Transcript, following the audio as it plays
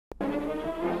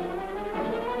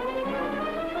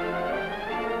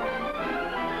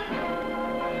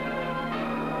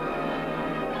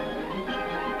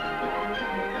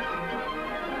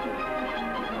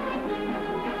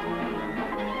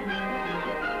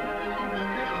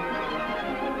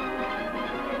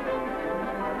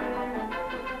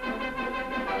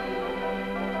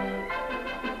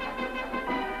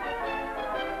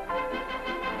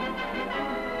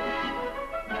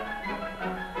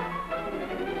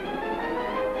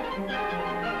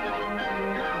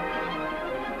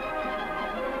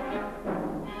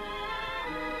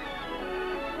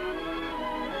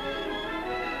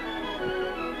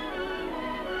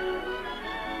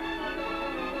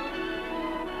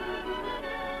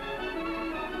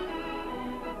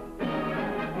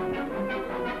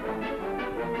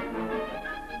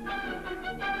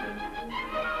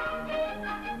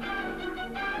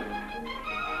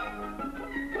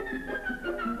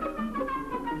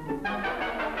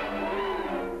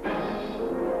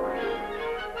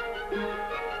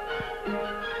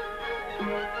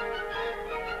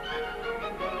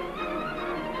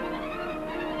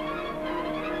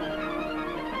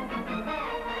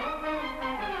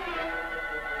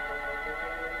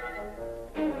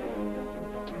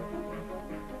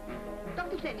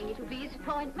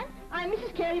Appointment? I'm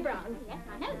Mrs. Carey Brown. Yes,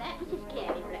 I know that, Mrs.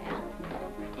 Carey Brown.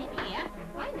 Then here,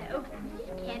 I know.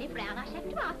 Mrs. Carey Brown, I shall have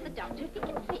to ask the doctor if he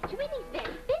can fit you in. He's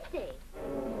very busy.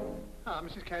 Ah,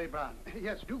 Mrs. Carey Brown.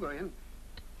 Yes, do go in.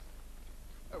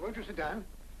 Won't you sit down?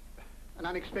 An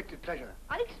unexpected pleasure.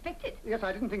 Unexpected? Yes,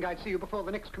 I didn't think I'd see you before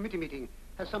the next committee meeting.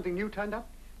 Has something new turned up?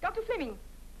 Dr. Fleming,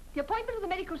 the appointment of the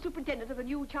medical superintendent of the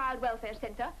new Child Welfare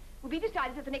Centre will be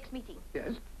decided at the next meeting.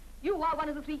 Yes? You are one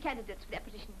of the 3 candidates for that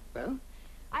position. Well?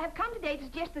 I have come today to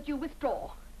suggest that you withdraw.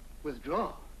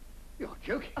 Withdraw? You're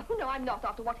joking. Oh, no, I'm not,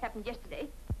 after what happened yesterday.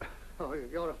 Oh,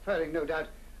 you're referring, no doubt,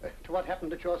 to what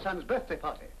happened at your son's birthday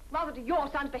party. Rather to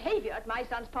your son's behaviour at my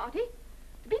son's party.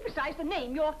 To be precise, the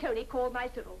name your Tony called my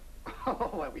Cyril.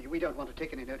 Oh, well, we don't want to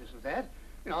take any notice of that.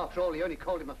 You know, after all, he only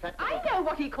called him a fat... I know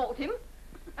what he called him.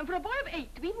 And for a boy of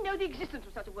 8 to even know the existence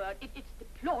of such a word, it's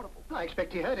deplorable. I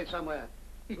expect he heard it somewhere.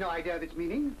 He's no idea of its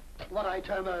meaning. What I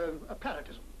term a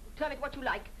parrotism. Term it what you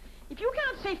like. If you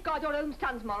cannot safeguard your own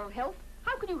son's moral health,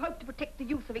 how can you hope to protect the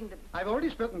youth of England? I've already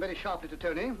spoken very sharply to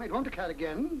Tony. It won't occur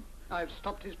again. I've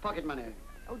stopped his pocket money.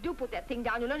 Oh, do put that thing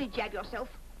down. You'll only jab yourself.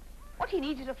 What he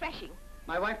needs is a thrashing.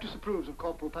 My wife disapproves of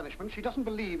corporal punishment. She doesn't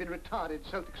believe in retarded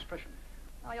self-expression.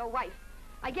 Oh, your wife.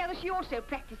 I gather she also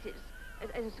practices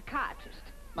as a psychiatrist.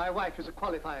 My wife is a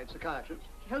qualified psychiatrist.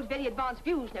 She holds very advanced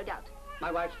views, no doubt.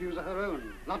 My wife's views are her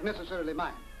own, not necessarily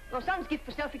mine. Your son's gift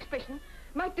for self-expression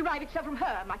might derive itself from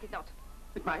her, might it not?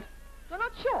 It might. You're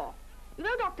not sure. You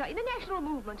know, Doctor, in a national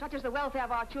movement such as the welfare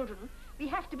of our children, we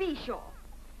have to be sure.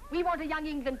 We want a young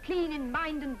England clean in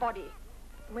mind and body.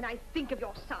 And when I think of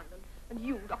your son and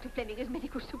you, Dr. Fleming, as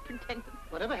medical superintendent...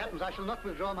 Whatever happens, I shall not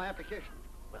withdraw my application.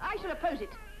 Well, I shall oppose it.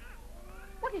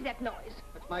 What is that noise?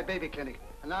 That's my baby clinic.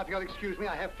 And now, if you'll excuse me,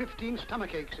 I have 15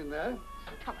 stomach aches in there.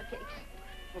 Stomach aches.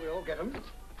 Well, we all get them.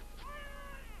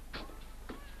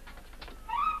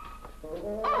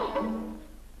 Oh!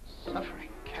 Suffering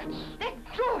cats. That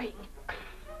drawing!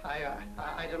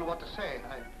 I don't know what to say.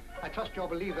 I trust you'll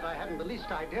believe that I hadn't the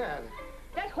least idea.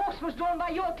 That horse was drawn by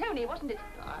your Tony, wasn't it?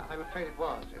 I'm afraid it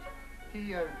was.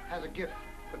 He has a gift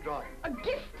for drawing. A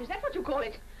gift? Is that what you call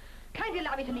it? Kindly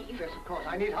allow me to leave. Yes, of course.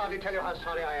 I need hardly tell you how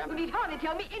sorry I am. You need hardly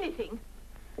tell me anything.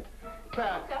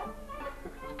 Claire.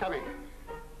 Sir? Coming.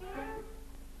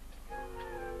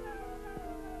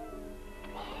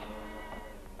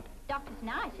 Doctor's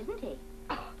nice, isn't he?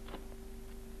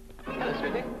 Hello,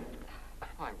 Smithy.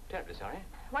 Oh, I'm terribly sorry.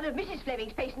 One of Mrs.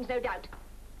 Fleming's patients, no doubt.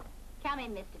 Come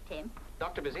in, Mr. Tim.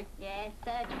 Doctor busy? Yes,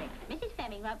 surgery. Mrs.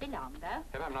 Fleming won't be long, though.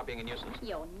 Hope I'm not being a nuisance.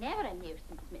 You're never a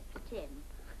nuisance, Mr. Tim.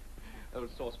 Old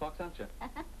sauce box, aren't you?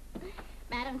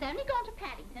 Madam's only gone to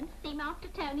Paddington to see Master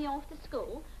Tony off to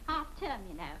school. Half term,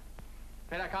 you know.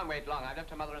 But I can't wait long. I've left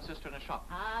her mother and sister in a shop.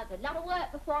 Ah, there's a lot of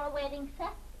work before a wedding, sir.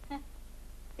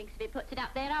 Thinks if he puts it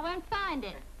up there, I won't find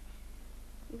it.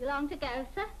 You long to go,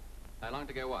 sir? How long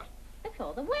to go what?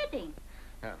 Before the wedding.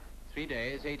 Oh, 3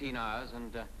 days, 18 hours,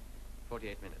 and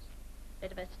 48 minutes.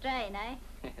 Bit of a strain, eh?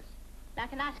 Yes.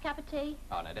 Like a nice cup of tea?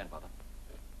 Oh, no, don't bother.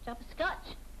 Drop of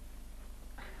scotch?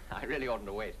 I really oughtn't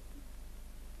to wait.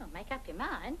 Well, make up your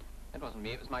mind. It wasn't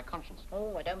me, it was my conscience.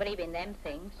 Oh, I don't believe in them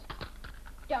things.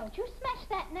 Don't you smash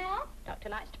that now. Doctor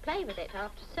likes to play with it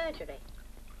after surgery.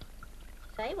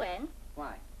 Say when.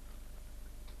 Why?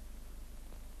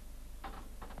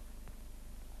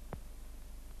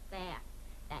 There.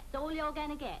 That's all you're going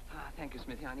to get. Ah, thank you,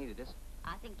 Smithy. I needed this.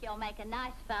 I think you'll make a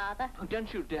nice father. Oh,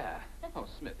 don't you dare. Oh,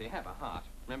 Smithy, have a heart.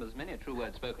 Remember, there's many a true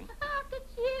word spoken. Look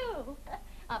at you.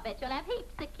 I bet you'll have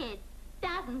heaps of kids.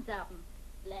 Dozens of them.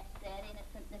 Bless their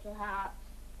innocent little hearts.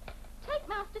 Take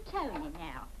Master Tony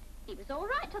now. He was all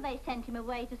right till they sent him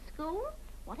away to school.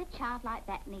 What a child like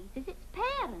that needs is its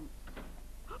parents.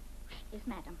 Yes,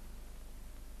 madam.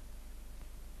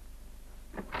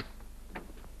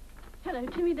 Hello,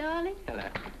 Timmy, darling. Hello.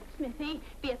 Smithy,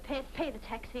 be a pet, pay the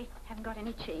taxi. Haven't got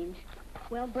any change.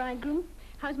 Well, bridegroom,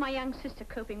 How's my young sister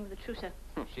coping with the trousseau?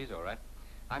 She's all right.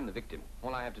 I'm the victim.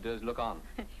 All I have to do is look on.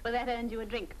 Well, that earns you a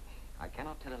drink. I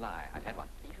cannot tell a lie. I've had one.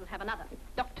 You'll have another.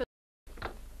 Doctor...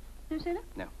 No sooner?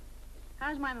 No.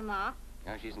 How's my mamma?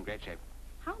 Oh, she's in great shape.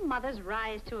 How mothers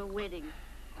rise to a wedding.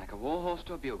 Like a war horse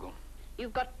to a bugle.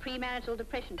 You've got premarital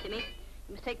depression, Timmy.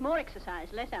 You must take more exercise,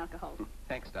 less alcohol.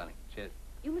 Thanks, darling. Cheers.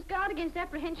 You must guard against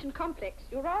apprehension complex.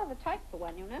 You're rather the type for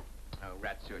one, you know. Oh,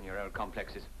 rats, you and your old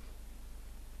complexes.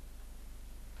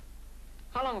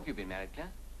 How long have you been married, Claire?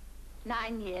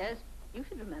 9 years. You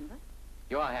should remember.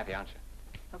 You are happy, aren't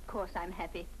you? Of course I'm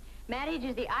happy. Marriage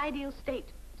is the ideal state.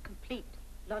 It's complete,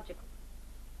 logical.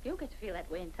 You'll get to feel that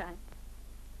way in time.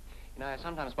 You know, I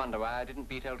sometimes wonder why I didn't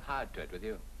beat old Howard to it with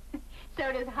you.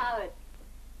 So does Howard.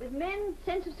 With men,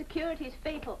 sense of security is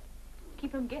fatal.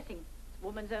 Keep 'em guessing. It's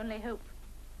woman's only hope.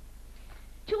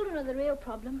 Children are the real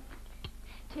problem.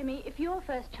 Timmy, if your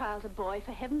first child's a boy,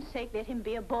 for heaven's sake, let him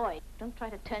be a boy. Don't try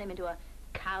to turn him into a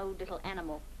cowed little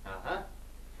animal. Uh-huh.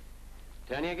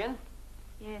 Tony again?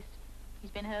 Yes. He's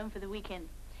been home for the weekend.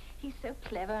 He's so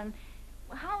clever, and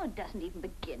well, Howard doesn't even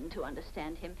begin to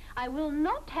understand him. I will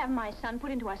not have my son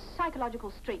put into a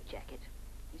psychological straitjacket.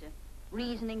 He's a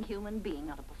reasoning human being,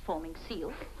 not a performing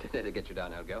seal. That'll get you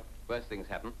down, old girl. Worse things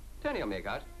happen. Tony will make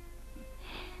out.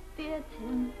 Dear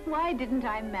Tim, why didn't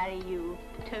I marry you?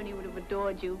 Tony would have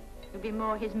adored you. You'd be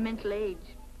more his mental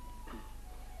age.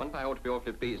 Wonder if I ought to be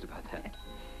awfully pleased about that.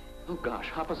 Oh, gosh,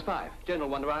 5:30. Jen will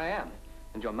wonder where I am.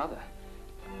 And your mother.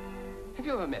 Have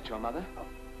you ever met your mother?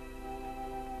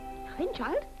 Fine,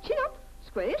 child. Chin up.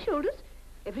 Square your shoulders.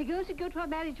 Every girl should go to her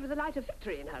marriage with a light of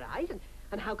victory in her eyes.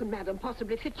 And how can Madam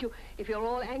possibly fit you if you're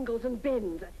all angles and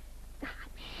bends? I'm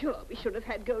sure we should have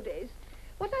had Godets.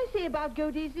 What I say about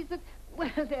Godets is that,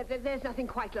 well, there's nothing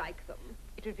quite like them.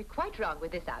 It would be quite wrong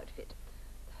with this outfit.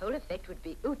 The whole effect would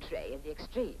be outre in the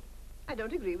extreme. I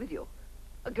don't agree with you.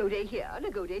 A Godet here and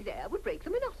a Godet there would break the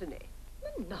monotony.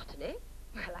 Monotony?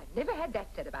 Well, I've never had that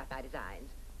said about my designs.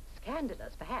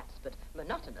 Scandalous, perhaps, but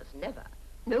monotonous, never.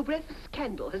 No breath of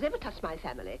scandal has ever touched my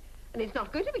family, and it's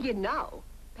not going to begin now.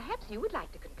 Perhaps you would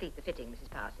like to complete the fitting, Mrs.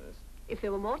 Parsons. If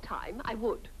there were more time, I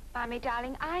would. Mommy,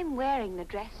 darling, I'm wearing the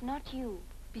dress, not you.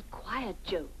 Be quiet,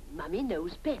 Joan. Mummy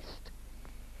knows best.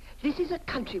 This is a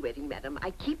country wedding, madam.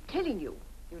 I keep telling you.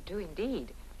 You do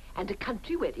indeed. And a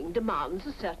country wedding demands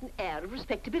a certain air of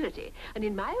respectability. And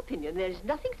in my opinion, there is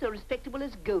nothing so respectable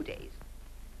as Godets.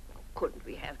 Couldn't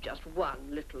we have just one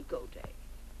little Godet?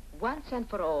 Once and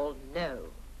for all, no.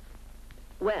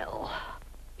 Well,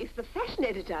 if the fashion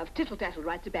editor of Tittle Tattle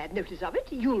writes a bad notice of it,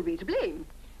 you'll be to blame.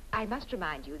 I must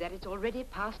remind you that it's already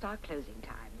past our closing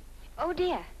time. Oh,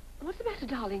 dear. What's the matter,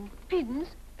 darling? Pins?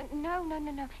 No.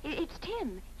 It's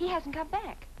Tim. He hasn't come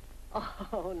back.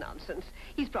 Oh, nonsense.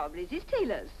 He's probably at his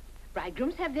tailor's.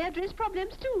 Bridegrooms have their dress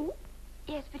problems, too.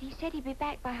 Yes, but he said he'd be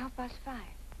back by 5:30.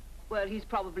 Well, he's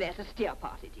probably at a steer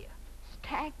party, dear.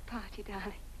 Stag party,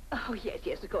 darling. Oh,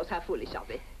 yes, of course. How foolish of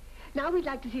me. Now we'd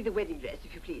like to see the wedding dress,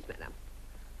 if you please, madam.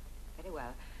 Very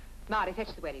well. Mary,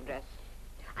 fetch the wedding dress.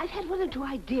 I've had one or two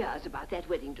ideas about that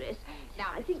wedding dress.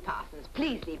 Now, Mrs. Parsons,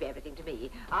 please leave everything to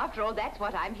me. After all, that's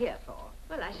what I'm here for.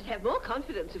 Well, I should have more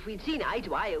confidence if we'd seen eye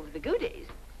to eye over the Godets.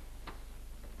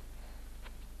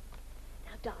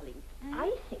 Now, darling,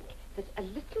 I think that a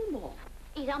little more.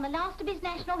 He's on the last of his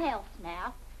national health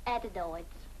now. Adenoids.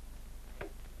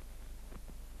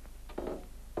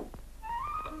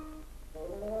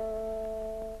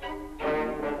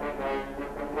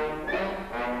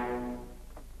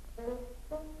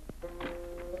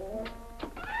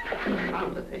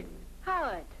 Found the thing.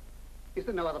 Howard. Is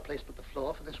there no other place but the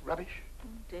floor for this rubbish? Oh,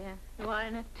 dear. Why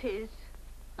in a tiz?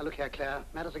 Now, look here, Claire.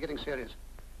 Matters are getting serious.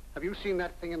 Have you seen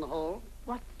that thing in the hall?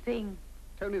 What thing?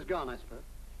 Tony's gone, I suppose.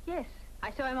 Yes.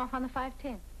 I saw him off on the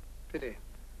 5:10. Pity.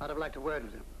 I'd have liked a word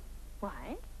with him.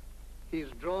 Why? He's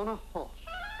drawn a horse.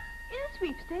 In a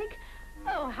sweepstake?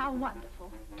 Oh, how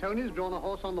wonderful. Tony's drawn a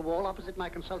horse on the wall opposite my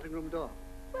consulting room door.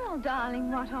 Well,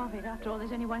 darling, what of it? After all,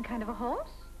 there's only one kind of a horse.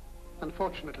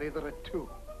 Unfortunately, there are two.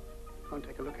 Won't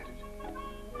take a look at it.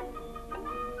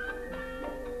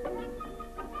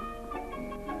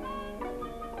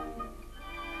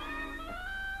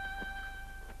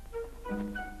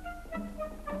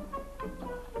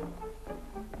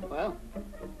 Well?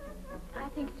 I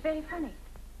think it's very funny.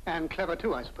 And clever,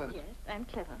 too, I suppose. Yes, and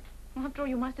clever. After all,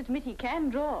 you must admit he can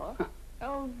draw.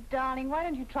 Oh, darling, why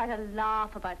don't you try to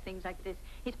laugh about things like this?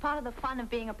 It's part of the fun of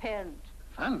being a parent.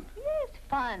 Fun? Yes,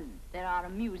 fun. There are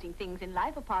amusing things in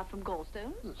life apart from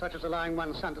gallstones. Such as allowing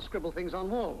one's son to scribble things on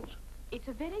walls. It's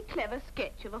a very clever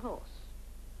sketch of a horse.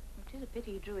 It is a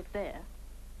pity he drew it there.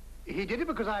 He did it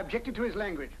because I objected to his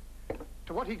language.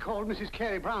 To what he called Mrs.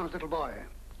 Carey Brown's little boy.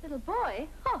 Little boy?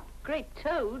 Oh, great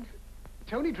toad.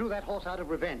 Tony drew that horse out of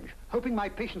revenge, hoping my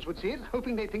patients would see it,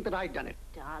 hoping they'd think that I'd done it.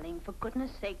 Darling, for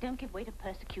goodness sake, don't give way to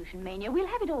persecution mania. We'll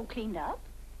have it all cleaned up.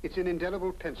 It's an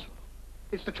indelible pencil.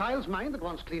 It's the child's mind that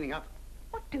wants cleaning up.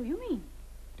 What do you mean?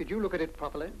 Did you look at it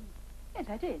properly? Yes,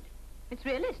 I did. It's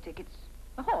realistic. It's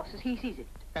a horse as he sees it.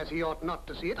 As he ought not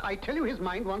to see it. I tell you his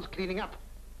mind wants cleaning up.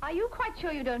 Are you quite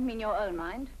sure you don't mean your own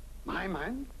mind? My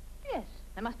mind? Yes.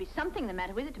 There must be something the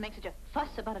matter with it to make such a fuss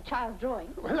about a child's drawing.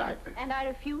 Well, And I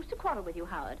refuse to quarrel with you,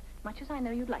 Howard, much as I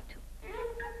know you'd like to.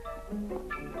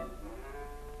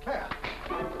 Claire,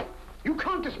 you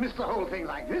can't dismiss the whole thing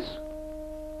like this.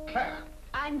 Claire.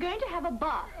 I'm going to have a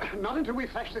bath. Not until we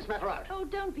thrash this matter out. Oh,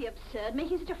 don't be absurd,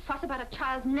 making such a fuss about a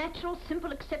child's natural,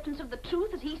 simple acceptance of the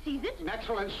truth as he sees it.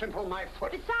 Natural and simple, my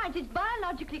foot. Besides, it's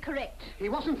biologically correct. He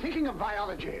wasn't thinking of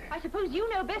biology. I suppose you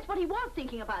know best what he was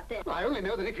thinking about then. I only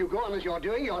know that if you go on as you're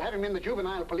doing, you'll have him in the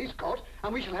juvenile police court,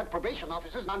 and we shall have probation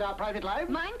officers and our private lives.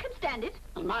 Mine can stand it.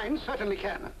 And mine certainly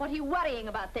can. What are you worrying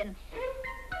about then?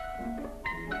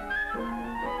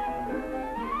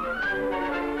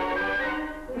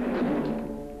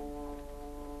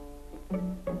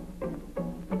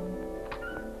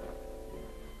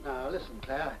 Now, listen,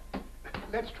 Claire.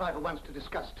 Let's try for once to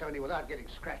discuss Tony without getting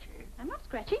scratchy. I'm not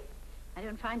scratchy. I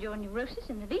don't find your neurosis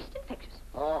in the least infectious.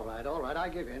 All right, I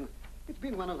give in. It's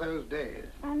been one of those days.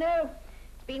 I know.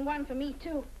 It's been one for me,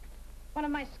 too. One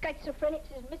of my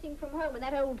schizophrenics is missing from home, and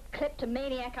that old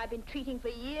kleptomaniac I've been treating for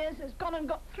years has gone and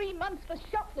got 3 months for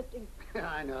shoplifting.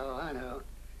 I know.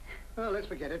 Well, let's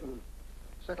forget it and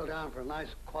settle down for a nice,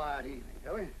 quiet evening,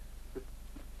 shall we?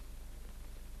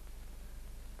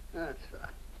 That's right.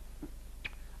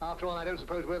 After all, I don't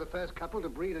suppose we're the first couple to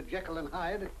breed a Jekyll and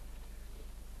Hyde.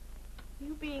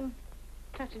 You being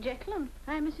Dr. Jekyll and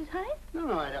I, Mrs. Hyde?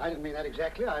 No, I didn't mean that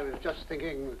exactly. I was just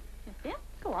thinking... Yes, dear.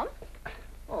 Go on.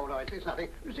 Oh, no, it's nothing.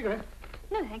 A cigarette?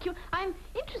 No, thank you. I'm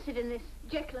interested in this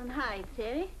Jekyll and Hyde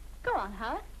theory. Go on,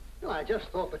 Howard. No, I just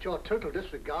thought that your total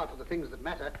disregard for the things that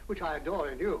matter, which I adore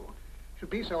in you,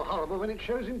 should be so horrible when it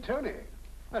shows in Tony.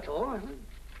 That's all.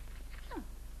 Oh.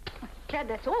 Glad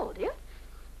that's all, dear.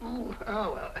 Oh,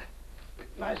 well.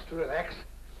 Nice to relax.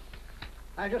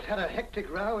 I just had a hectic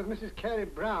row with Mrs. Carey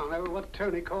Brown over what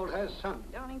Tony called her son.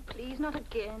 Darling, please, not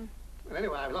again. Well,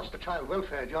 anyway, I've lost a child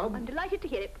welfare job. I'm delighted to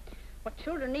hear it. What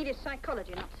children need is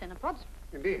psychology, not cenopods.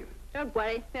 Indeed. Don't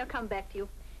worry. They'll come back to you.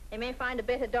 They may find a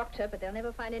better doctor, but they'll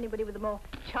never find anybody with a more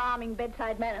charming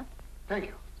bedside manner. Thank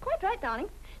you. Quite right, darling.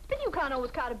 It's a pity you can't always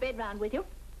cart a bed round with you.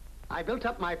 I built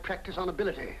up my practice on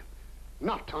ability,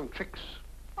 not on tricks.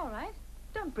 All right.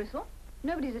 Don't bristle.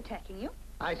 Nobody's attacking you.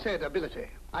 I said ability.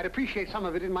 I'd appreciate some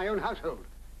of it in my own household,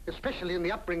 especially in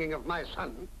the upbringing of my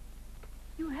son.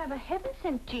 You have a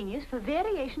heaven-sent genius for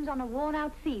variations on a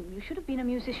worn-out theme. You should have been a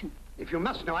musician. If you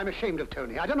must know, I'm ashamed of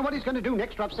Tony. I don't know what he's going to do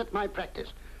next to upset my practice.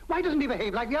 Why doesn't he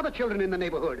behave like the other children in the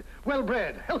neighborhood?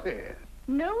 Well-bred, healthy.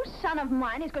 No son of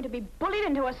mine is going to be bullied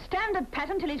into a standard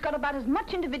pattern till he's got about as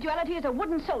much individuality as a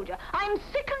wooden soldier. I'm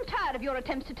sick and tired of your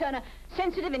attempts to turn a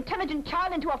sensitive, intelligent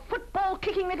child into a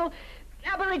football-kicking little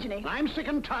aborigine. I'm sick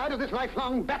and tired of this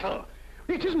lifelong battle.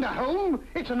 It isn't a home,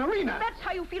 it's an arena. That's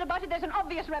how you feel about it. There's an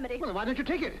obvious remedy. Well, then why don't you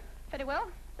take it? Very well.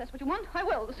 If that's what you want, I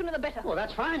will. The sooner the better. Well,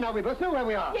 that's fine. Now we both know where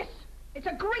we are. Yes. It's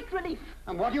a great relief.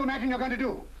 And what do you imagine you're going to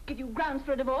do? Give you grounds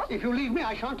for a divorce? If you leave me,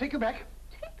 I shan't take you back.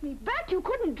 Take me back? You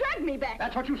couldn't drag me back.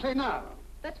 That's what you say now.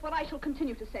 That's what I shall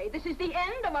continue to say. This is the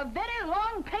end of a very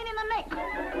long pain in the neck.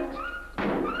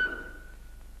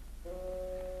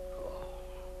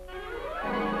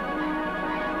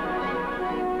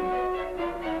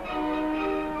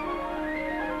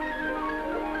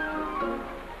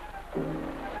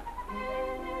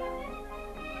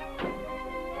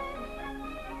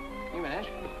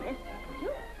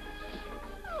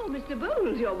 Mr.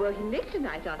 Bowles, you're working late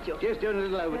tonight, aren't you? Just doing a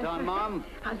little overtime, Ma'am.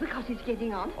 How's the cottage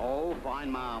getting on? Oh,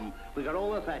 fine, Ma'am. We got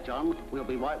all the thatch on. We'll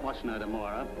be whitewashing her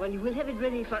tomorrow. Well, you will have it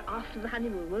ready for after the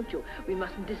honeymoon, won't you? We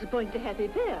mustn't disappoint the happy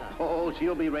pair. Oh,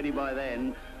 she'll be ready by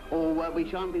then. Oh, we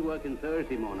shan't be working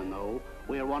Thursday morning, though.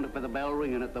 We're wanted for the bell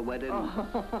ringing at the wedding.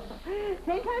 Oh.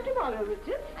 Same time tomorrow,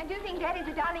 Richard. I do think Daddy's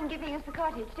a darling giving us the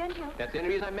cottage, don't you? That's the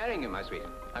only reason I'm marrying him, my sweet.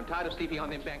 I'm tired of sleeping on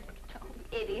the embankment. Oh,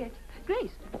 idiot.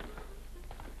 Grace.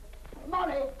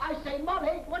 Molly, I say,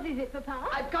 Molly. What is it, Papa?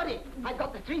 I've got it. I've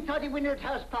got the 3:30 Wynyard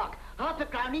House Park.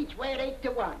 £0.50 each way at 8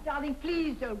 to 1. Darling,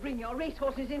 please don't bring your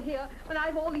racehorses in here when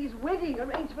I've all these wedding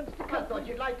arrangements to I come. thought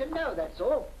you'd like to know, that's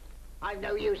all. I've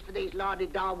no use for these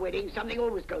la-di-da weddings. Something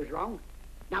always goes wrong.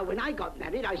 Now, when I got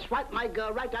married, I swiped my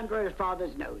girl right under her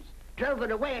father's nose. Drove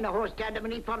her away in a horse tandem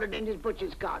and he followed in his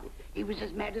butcher's cart. He was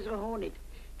as mad as a hornet.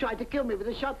 Tried to kill me with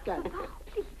a shotgun. Oh,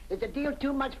 please, There's a deal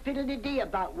too much fiddle-de-dee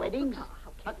about weddings.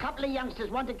 A couple of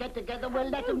youngsters want to get together, we'll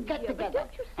let them get together.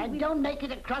 And don't make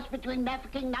it a cross between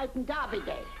Mafeking Night and Derby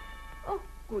Day. Oh,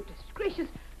 goodness gracious.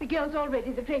 The girl's all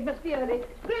ready. The train must be early.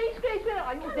 Grace, where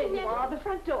are you? There you are, the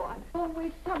front door.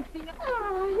 Always something.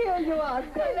 Oh, here you are.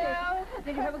 Hello.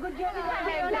 Did you have a good journey?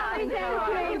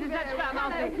 Train is such fun,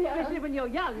 aren't they? Especially when you're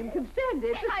young and can stand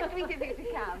it. How sweet of you to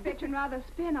come. Expecting rather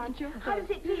spin, aren't you? How does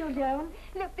it feel, Joan?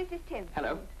 Look, this is Tim.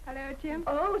 Hello. Hello, Tim.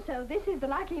 Oh, so this is the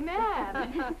lucky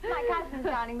man. My cousin,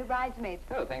 darling, the bridesmaid.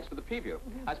 Oh, thanks for the preview.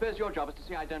 I suppose your job is to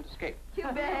see I don't escape. Too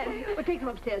bad. Well, take them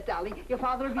upstairs, darling. Your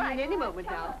father will be in any moment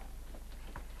now.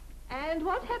 And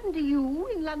what happened to you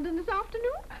in London this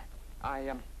afternoon?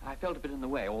 I felt a bit in the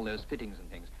way, all those fittings and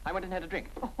things. I went and had a drink.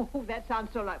 Oh, that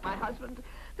sounds so like my husband.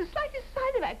 The slightest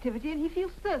sign of activity and he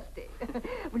feels thirsty.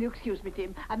 Will you excuse me,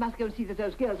 Tim? I must go and see that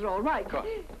those girls are all right. Of course.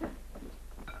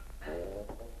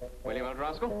 William, old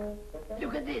rascal?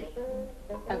 Look at this.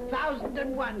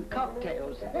 1,001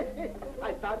 cocktails.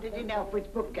 I found it in Alfred's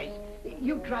bookcase.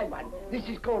 You try one. This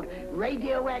is called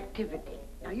radioactivity.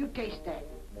 Now, you taste that.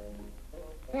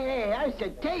 Hey, I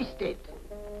said taste it.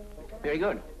 Very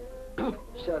good.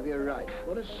 Serve you right.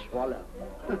 What a swallow.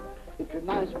 It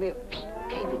reminds me of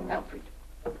Katie, Alfred.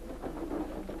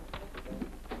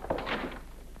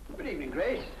 Good evening,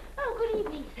 Grace. Oh, good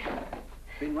evening, sir.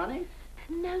 Been running?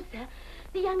 No, sir.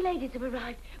 The young ladies have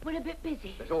arrived. We're a bit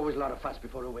busy. There's always a lot of fuss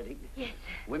before a wedding. Yes,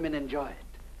 sir. Women enjoy it.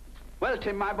 Well,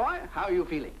 Tim, my boy, how are you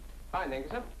feeling? Fine, thank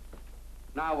you, sir.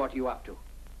 Now, what are you up to?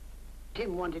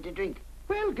 Tim wanted a drink.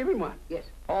 Well, give him one. Yes.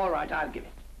 All right, I'll give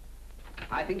it.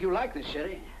 I think you like this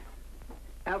sherry.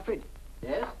 Alfred,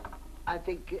 Yes? I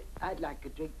think I'd like a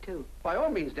drink, too. By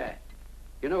all means, Dad.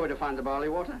 You know where to find the barley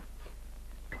water?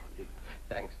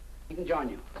 Thanks. He can join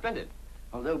you. Splendid.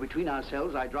 Although, between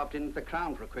ourselves, I dropped in at the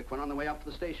Crown for a quick one on the way up to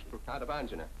the station. Out of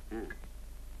bounds, you know. Yeah.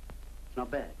 It's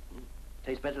not bad.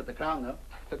 Tastes better at the Crown, though.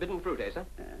 Forbidden fruit, eh, sir?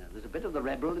 There's a bit of the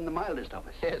rebel in the mildest of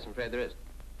us. Yes, I'm afraid there is.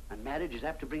 And marriage is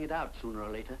apt to bring it out sooner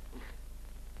or later.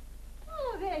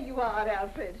 Oh, there you are,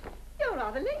 Alfred. You're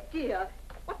rather late, dear.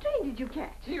 What train did you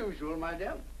catch? Usual, my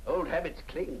dear. Old habits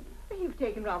cling. You've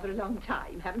taken rather a long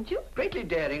time, haven't you? Greatly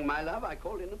daring, my love. I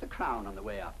called in at the Crown on the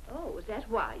way up. Oh, was that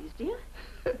wise, dear?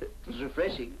 It was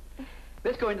refreshing.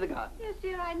 Let's go into the garden. Yes,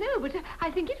 dear, I know, but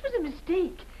I think it was a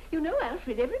mistake. You know,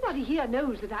 Alfred, everybody here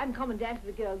knows that I'm Commandant of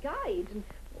the Girl Guides, and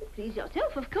please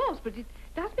yourself, of course, but it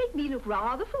does make me look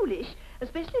rather foolish,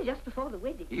 especially just before the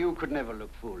wedding. You could never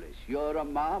look foolish. You're a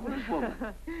marvelous woman.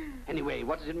 Anyway,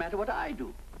 what does it matter what I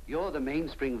do? You're the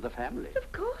mainspring of the family.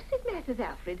 Of course it matters,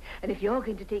 Alfred, and if you're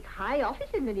going to take high office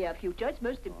in the near future, it's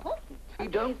most important. We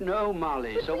don't know,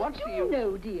 Molly, But so what's we the do use?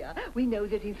 know, dear. We know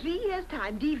that in 3 years'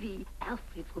 time, D.V.,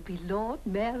 Alfred will be Lord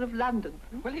Mayor of London.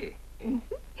 Will he?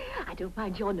 I don't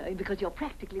mind your knowing because you're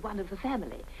practically one of the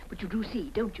family. But you do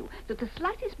see, don't you, that the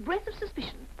slightest breath of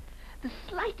suspicion, the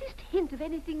slightest hint of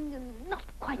anything not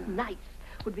quite nice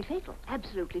would be fatal,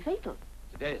 absolutely fatal.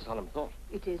 It's a very solemn thought.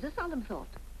 It is a solemn thought.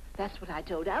 That's what I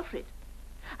told Alfred.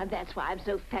 And that's why I'm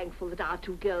so thankful that our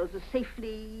two girls are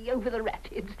safely over the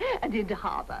rapids and into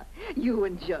harbour. You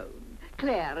and Joan,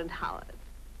 Claire and Howard.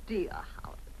 Dear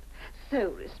Howard. So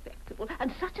respectable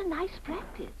and such a nice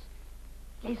practice.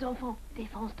 Les enfants,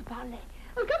 défense de parler.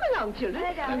 Oh, come along, children.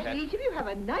 You each of you have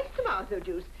a nice tomato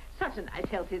juice. Such a nice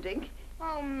healthy drink.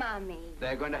 Oh, Mummy.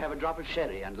 They're going to have a drop of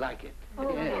sherry and like it. Oh,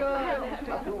 Yes.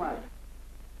 Not too much.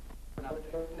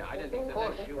 No, I don't think so. Of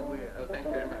course you will. Oh, thank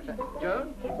you very much.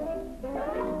 Joan?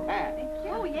 Anne.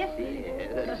 Oh, yes.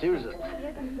 Yes, Susan.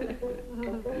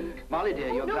 Molly, dear,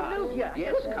 your glass. No, dear.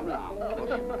 Yes, come along.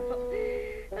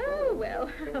 Oh, well.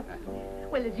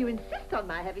 Well, as you insist on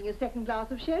my having a second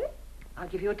glass of sherry, I'll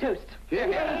give you a toast.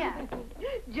 Yeah.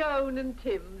 Joan and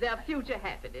Tim, their future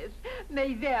happiness.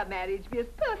 May their marriage be as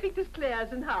perfect as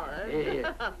Claire's and Howard's.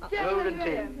 Yeah. Joan and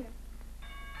Tim.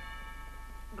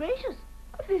 Gracious,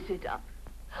 a visitor.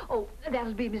 Oh,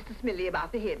 that'll be Mr. Smillie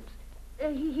about the hens.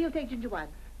 He'll take ginger wine.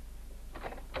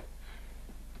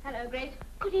 Hello, Grace.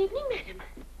 Good evening, madam.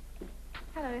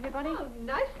 Hello, everybody. Oh,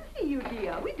 nice to see you,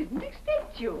 dear. We didn't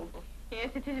expect you. Yes,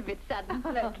 it is a bit sudden.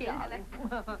 Hello, kid. darling.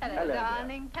 Hello,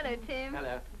 darling. Hello, Tim.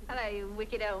 Hello. Hello, you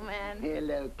wicked old man.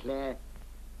 Hello, Claire.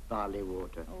 Barley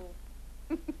water.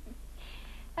 Oh.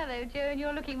 Hello, Joan.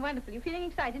 You're looking wonderful. You feeling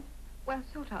excited? Well,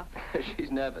 sort of.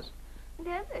 She's nervous.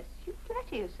 Nervous? You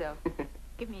flatter yourself.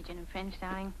 Give me a gin and French,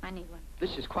 darling. I need one.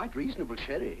 This is quite reasonable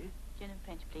sherry. Gin and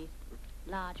French, please.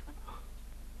 Large one.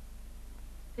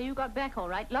 So you got back all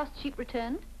right. Lost sheep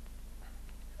returned?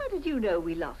 How did you know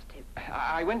we lost him?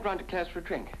 I went round to Claire's for a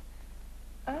drink.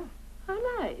 Oh, how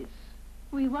nice.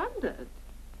 We wondered.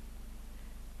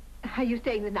 Are you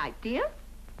staying the night, dear?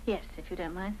 Yes, if you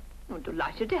don't mind. I'm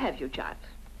delighted to have you, child.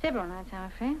 Several nights,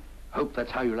 I'm afraid. Hope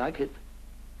that's how you like it.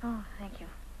 Oh, thank you.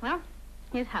 Well,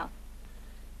 here's how.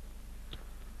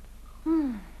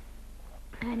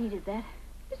 I needed that.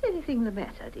 Is anything the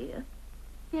matter, dear?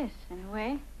 Yes, in a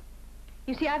way.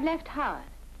 You see, I've left Howard.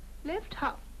 Left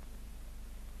how?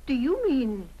 Do you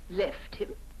mean left him?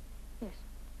 Yes.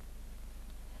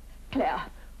 Claire,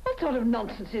 what sort of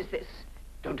nonsense is this?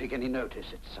 Don't take any notice.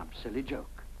 It's some silly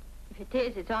joke. If it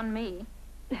is, it's on me.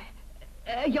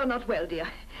 You're not well, dear.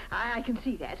 I can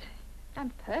see that.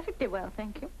 I'm perfectly well,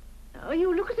 thank you. Oh,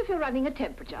 you look as if you're running a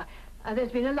temperature.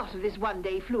 There's been a lot of this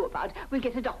one-day flu about. We'll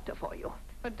get a doctor for you.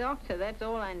 A doctor, that's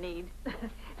all I need.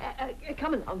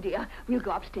 Come along, dear. We'll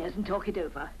go upstairs and talk it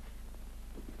over.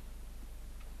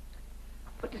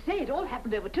 But to say it all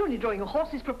happened over Tony drawing a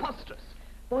horse is preposterous.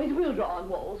 Boys will draw on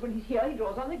walls. When he's here, he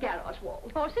draws on the garage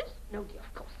wall. Horses? No, dear,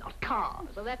 of course not. Cars.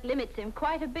 Well, that limits him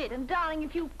quite a bit. And, darling,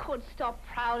 if you could stop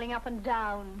prowling up and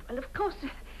down. Well, of course,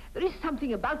 there is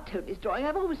something about Tony's drawing.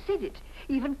 I've always said it.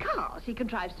 Even cars. He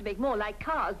contrives to make more like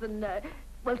cars than,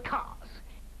 well, cars.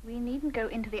 We needn't go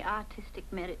into the artistic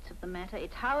merits of the matter.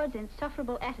 It's Howard's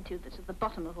insufferable attitude that's at the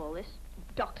bottom of all this.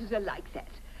 Doctors are like that.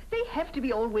 They have to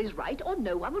be always right, or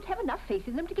no one would have enough faith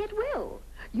in them to get well.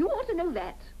 You ought to know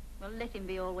that. Well, let him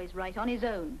be always right on his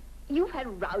own. You've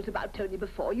had rows about Tony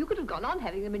before. You could have gone on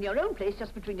having them in your own place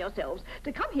just between yourselves.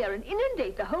 To come here and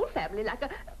inundate the whole family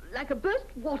like a burst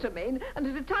water main, and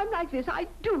at a time like this, I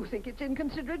do think it's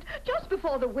inconsiderate, just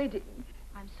before the wedding.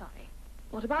 I'm sorry.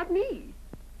 What about me?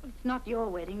 It's not your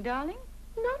wedding, darling.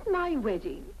 Not my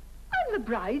wedding. I'm the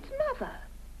bride's mother.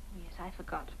 Yes, I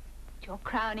forgot. It's your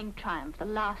crowning triumph, the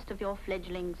last of your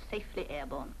fledglings safely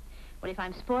airborne. Well, if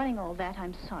I'm spoiling all that,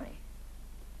 I'm sorry.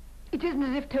 It isn't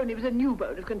as if Tony was a new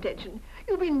bone of contention.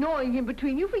 You've been gnawing him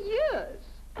between you for years.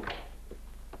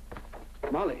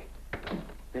 Molly,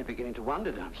 they're beginning to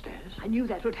wander downstairs. I knew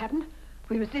that would happen.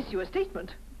 We must issue a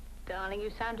statement. Darling, you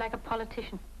sound like a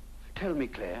politician. Tell me,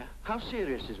 Claire, how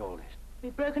serious is all this?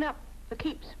 We've broken up for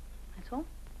keeps, that's all.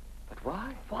 But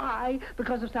why? Why?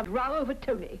 Because of some row over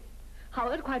Tony.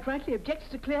 Howard quite rightly objects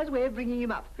to Claire's way of bringing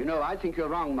him up. You know, I think you're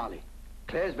wrong, Molly.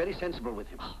 Claire's very sensible with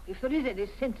him. Oh, if there is any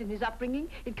sense in his upbringing,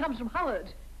 it comes from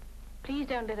Howard. Please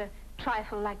don't let a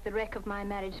trifle like the wreck of my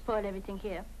marriage spoil everything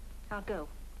here. I'll go.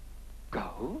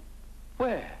 Go?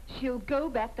 Where? She'll go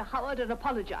back to Howard and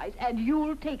apologize, and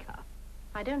you'll take her.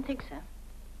 I don't think so.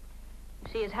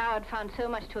 You see, as Howard found so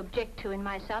much to object to in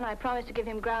my son, I promised to give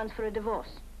him grounds for a divorce,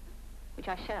 which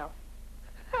I shall.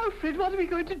 Alfred, what are we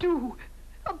going to do?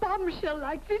 A bombshell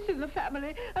like this in the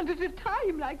family, and at a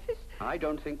time like this. I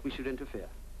don't think we should interfere.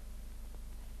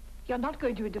 You're not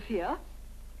going to interfere.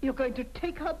 You're going to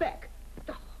take her back.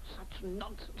 Oh, such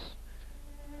nonsense.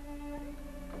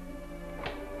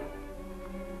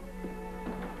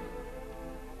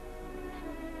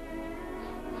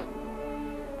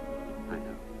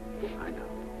 I know.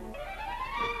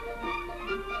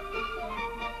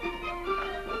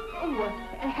 Oh,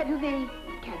 have you the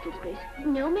candles, Grace?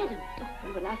 No, madam. Oh,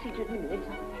 very well, I'll see you in a minute.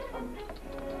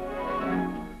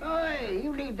 Oi,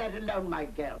 you leave that alone, my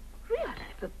girl. Really,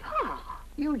 Papa?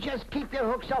 You just keep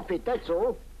your hooks off it, that's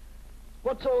all.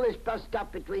 What's all this bust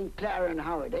up between Clara and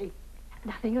Howard, eh?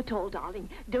 Nothing at all, darling.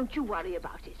 Don't you worry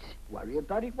about it. Worry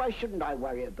about it? Why shouldn't I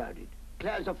worry about it?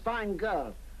 Claire's a fine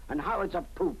girl, and Howard's a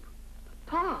poop.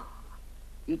 Pa?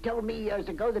 He told me years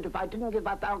ago that if I didn't give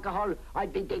up alcohol,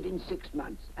 I'd be dead in 6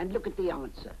 months. And look at the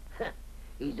answer.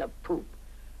 He's a poop.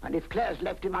 And if Claire's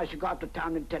left him, I should go out to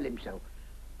town and tell him so.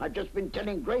 I've just been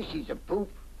telling Grace he's a poop.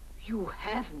 You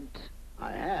haven't.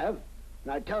 I have.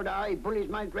 And I told her how he bullies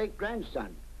my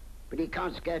great-grandson. But he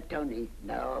can't scare Tony.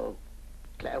 No.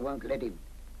 Claire won't let him.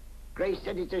 Grace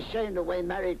said it's a shame the way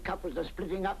married couples are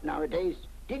splitting up nowadays.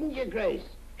 Didn't you, Grace?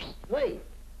 Wait.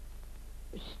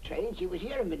 It's strange. She was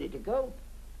here a minute ago.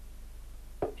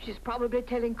 She's probably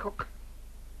telling Cook.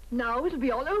 Now it'll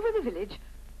be all over the village.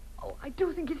 Oh, I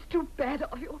do think it's too bad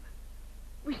of you.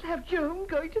 We shall have Joan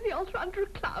going to the altar under a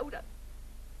cloud.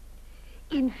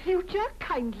 In future,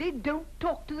 kindly don't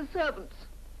talk to the servants.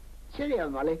 Cheerio,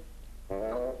 Molly.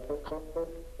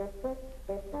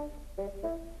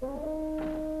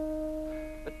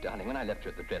 But, darling, when I left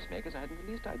you at the dressmaker's, I hadn't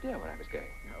the least idea where I was going.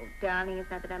 Oh, darling, it's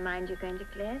not that I mind you going to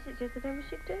Claire's. It's just that I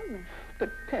wish you'd told me.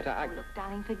 But, Pet, I... Oh, look,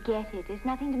 darling, forget it. There's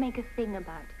nothing to make a thing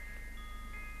about.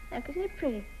 Look, isn't it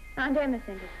pretty? Aunt Emma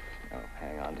sent it. Oh,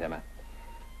 hang on, Emma. I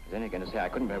was only going to say I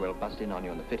couldn't very well bust in on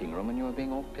you in the fitting room when you were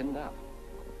being all pinned up.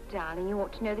 Darling, you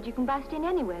ought to know that you can bust in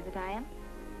anywhere that I am.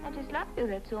 I just love you,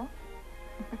 that's all.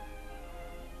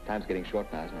 Time's getting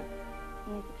short now, isn't it?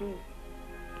 Yes, it is.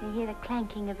 Can you hear the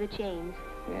clanking of the chains?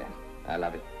 Yes, I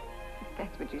love it.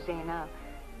 That's what you say now.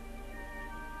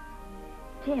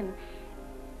 Tim,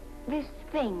 this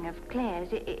thing of Claire's,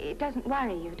 it doesn't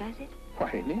worry you, does it?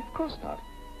 Worry me? Of course not.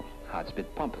 Heart's a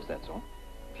bit pompous, that's all.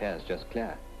 Claire's just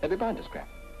Claire. They'll be bound to scrap.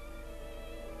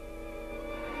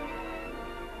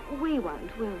 We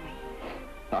won't, will we?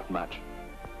 Not much.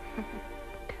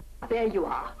 There you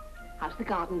are. How's the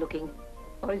garden looking?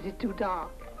 Or is it too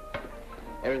dark?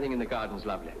 Everything in the garden's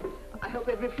lovely. I hope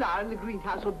every flower in the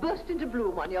greenhouse will burst into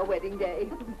bloom on your wedding day.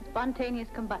 Spontaneous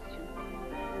combustion.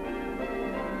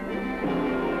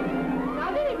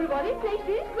 Now then, everybody,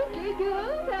 places, quickly,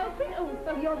 girls, Alfred.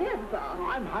 Oh, you're there, Papa. Oh,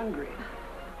 I'm hungry.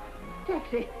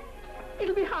 Taxi.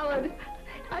 It'll be Howard.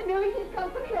 I know he's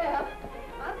come for Claire.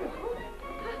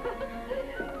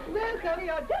 Welcome,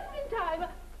 you're just in time.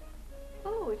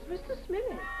 Oh, it's Mr.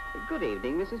 Smillie. Good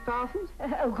evening, Mrs. Parsons.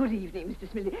 Good evening, Mr.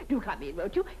 Smillie. Do come in,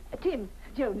 won't you? Tim,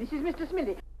 Joan, this is Mr.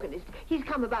 Smillie. He's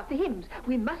come about the hymns.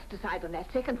 We must decide on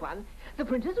that second one. The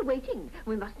printers are waiting.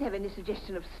 We mustn't have any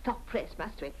suggestion of stop press,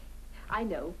 must we? I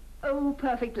know. Oh,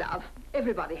 Perfect Love.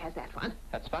 Everybody has that one.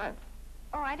 That's fine.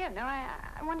 Oh, I don't know.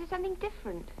 I wanted something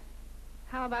different.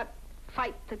 How about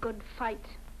Fight the Good Fight?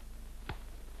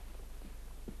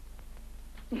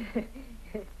 Good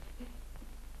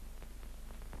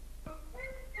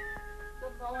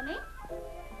morning.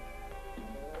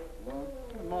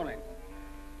 Good morning.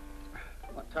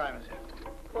 What time is it?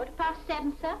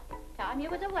 7:15, sir. Time you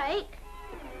was awake.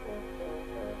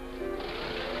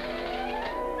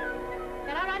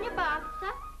 Can I run your bath,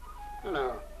 sir?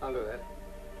 No, I'll do that.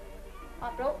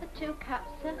 I brought the 2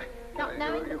 cups, sir. Not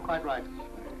knowing... You're quite right.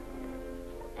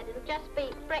 And it'll just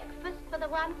be breakfast for the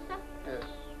one, sir? Yes.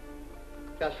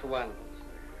 Just for one.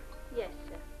 Yes,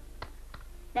 sir.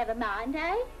 Never mind,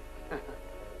 eh?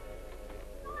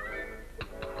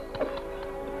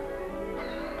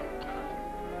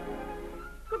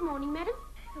 Good morning, madam.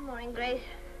 Good morning, Grace.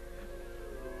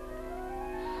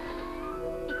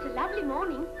 It's a lovely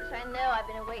morning. Yes, I know. I've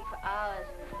been awake for hours.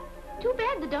 Too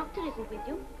bad the doctor isn't with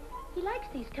you. He likes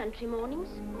these country mornings.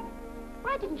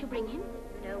 Why didn't you bring him?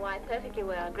 No, why, perfectly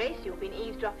well. Grace, you've been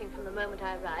eavesdropping from the moment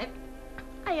I arrived.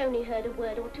 I only heard a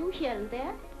word or two here and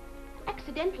there.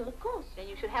 Accidental, of course. Then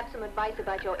you should have some advice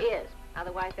about your ears.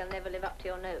 Otherwise, they'll never live up to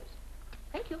your nose.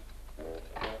 Thank you.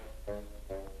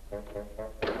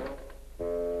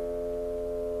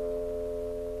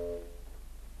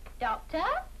 Doctor?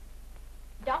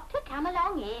 Doctor, come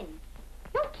along in.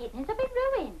 Your kidneys have been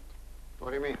ruined. What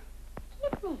do you mean?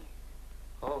 Kidneys?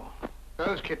 Oh,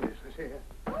 those kidneys, I see here.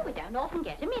 Oh, we don't often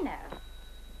get them, you know.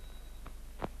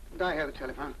 Did I hear the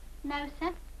telephone? No,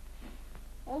 sir.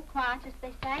 All quiet, as they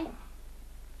say.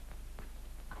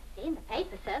 I see in the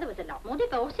paper, sir, there was a lot more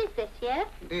divorces this year.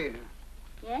 Indeed.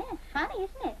 Yeah, funny,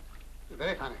 isn't it?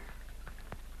 Very funny.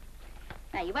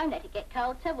 Now, you won't let it get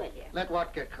cold, sir, will you? Let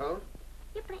what get cold?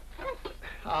 Your breakfast.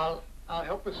 I'll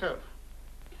help myself.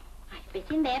 I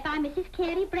fit in there by Mrs.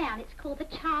 Carey Brown. It's called The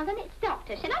Child and Its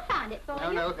Doctor. Shall I find it for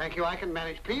you? No, thank you. I can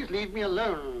manage. Please leave me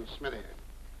alone, Smillie.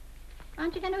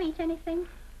 Aren't you going to eat anything?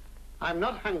 I'm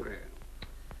not hungry.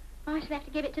 I shall have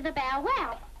to give it to the bow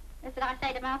wow. That's what I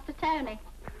say to Master Tony.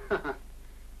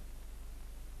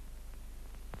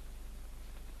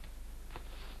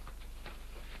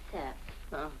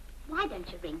 Sir, why don't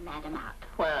you ring Madam up?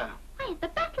 Where? Why, at the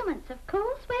battlements, of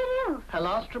course. Where else? Her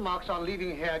last remarks on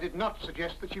leaving here did not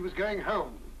suggest that she was going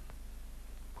home.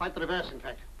 Quite the reverse, in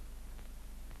fact.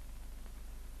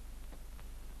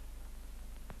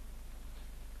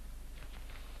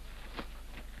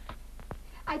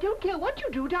 I don't care what you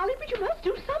do, darling, but you must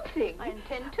do something. I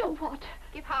intend to. Oh, what?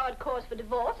 Give Howard cause for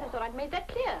divorce. I thought I'd made that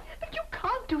clear. But you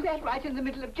can't do that right in the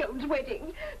middle of Joan's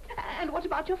wedding. And what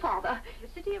about your father? The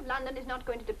City of London is not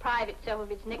going to deprive itself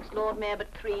of its next Lord Mayor but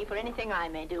 3 for anything I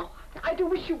may do. I do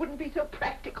wish you wouldn't be so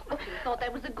practical. You thought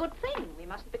that was a good thing. We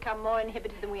mustn't become more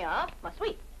inhibited than we are, must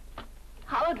we?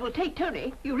 Howard will take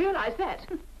Tony. You realize that?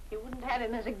 You wouldn't have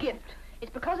him as a gift.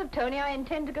 It's because of Tony I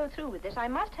intend to go through with this. I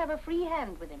must have a free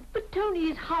hand with him. But Tony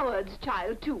is Howard's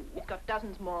child, too. He's got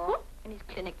dozens more in his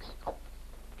clinics. Oh,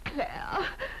 Claire.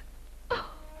 Oh.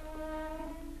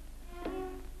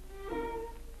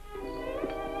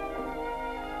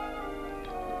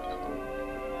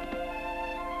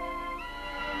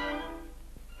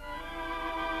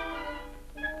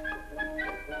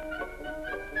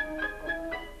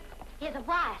 Here's a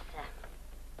wire,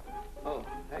 sir. Oh,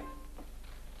 thanks.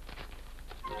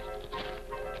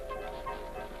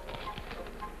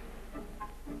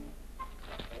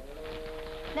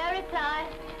 No reply.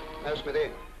 No, Smithy.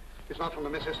 It's not from the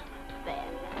missus. There.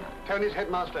 Tony's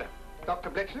headmaster. Dr.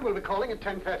 Bletchley will be calling at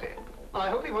 10:30. I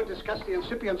hope he won't discuss the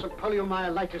incipience of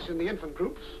poliomyelitis in the infant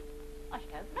groups. I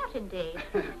should hope not. not, indeed.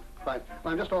 Fine.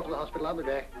 Well, I'm just off to the hospital. I'll be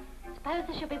back. Suppose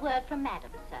there should be word from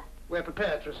Madam, sir. We're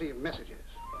prepared to receive messages.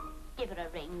 Give her a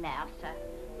ring now, sir.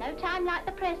 No time like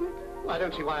the present. Well, I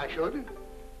don't see why I should.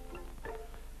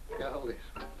 Here, hold this.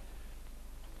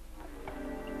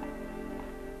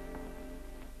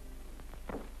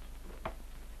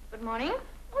 Good morning.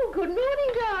 Oh, good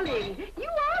morning, darling. You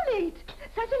are late.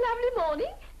 Such a lovely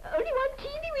morning. Only one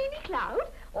teeny-weeny cloud.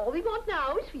 All we want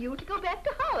now is for you to go back to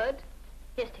Howard.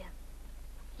 Yes, dear.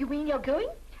 You mean you're going?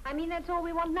 I mean, that's all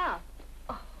we want now.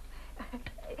 Oh,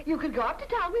 you could go up to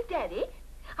town with Daddy.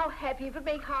 How happy it would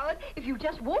make Howard if you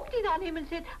just walked in on him and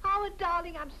said, Howard,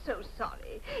 darling, I'm so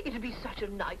sorry. It would be such a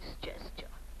nice gesture.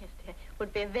 Yes, dear.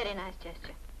 Would be a very nice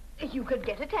gesture. You could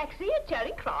get a taxi at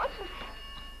Charing Cross.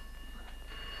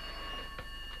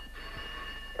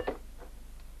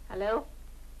 Hello?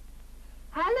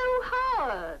 Hello,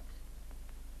 Howard.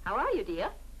 How are you, dear?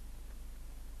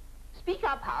 Speak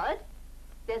up, Howard.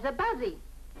 There's a buzzing.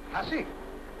 Fussy?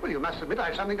 Well, you must admit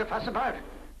I've something to fuss about.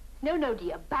 No, no,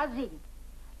 dear. Buzzing.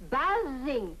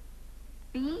 Buzzing.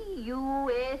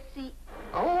 B-U-S-C.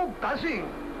 Oh, buzzing.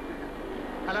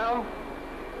 Hello?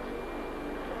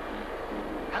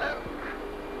 Hello?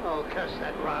 Oh, curse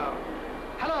that row.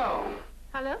 Hello?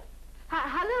 Hello?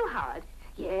 Hello, Howard.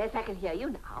 Yes, I can hear you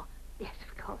now. Yes,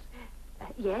 of course.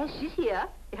 Yes, she's here.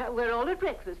 We're all at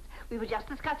breakfast. We were just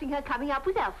discussing her coming up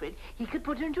with Alfred. He could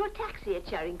put her into a taxi at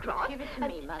Charing Cross. Give it to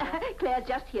me, Mother. Claire's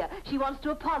just here. She wants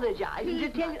to apologize and to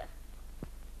tell you...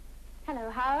 Hello,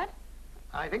 Howard.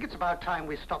 I think it's about time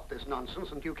we stopped this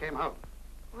nonsense and you came home.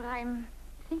 Well, I'm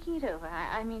thinking it over.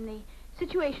 I mean, the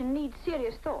situation needs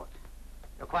serious thought.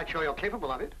 You're quite sure you're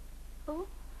capable of it? Oh,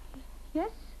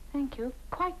 yes, thank you.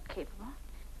 Quite capable.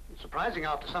 It's surprising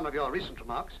after some of your recent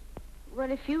remarks. Well,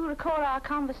 if you recall our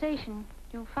conversation,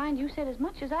 you'll find you said as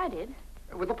much as I did.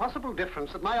 With the possible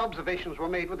difference that my observations were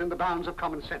made within the bounds of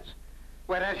common sense,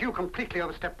 whereas you completely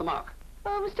overstepped the mark.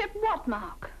 Overstepped what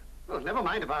mark? Well, never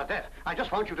mind about that. I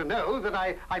just want you to know that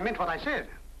I meant what I said.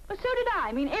 Well, so did I.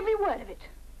 I mean, every word of it.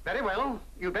 Very well.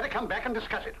 You'd better come back and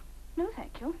discuss it. No,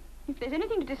 thank you. If there's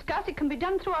anything to discuss, it can be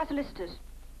done through our solicitors.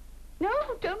 No,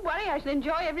 don't worry. I shall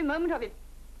enjoy every moment of it.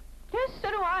 Yes, so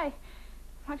do I.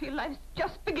 I feel life's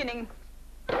just beginning.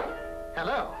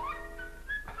 Hello.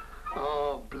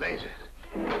 Oh, blazes.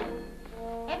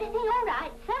 Everything all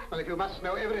right, sir? Well, if you must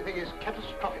know, everything is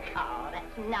catastrophic. Oh,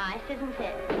 that's nice, isn't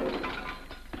it?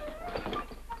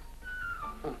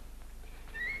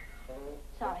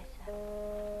 Sorry, sir.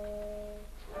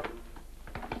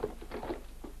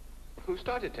 Who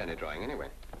started tenny drawing, anyway?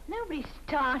 Nobody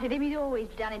started him. He's always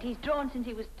done it. He's drawn since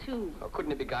he was 2. Or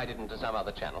couldn't it be guided into some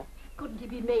other channel? Couldn't he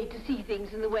be made to see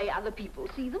things in the way other people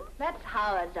see them? That's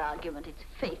Howard's argument. It's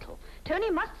fatal. Tony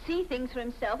must see things for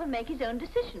himself and make his own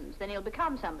decisions. Then he'll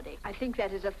become somebody. I think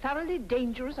that is a thoroughly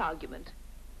dangerous argument.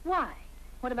 Why?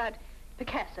 What about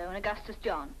Picasso and Augustus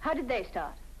John? How did they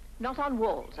start? Not on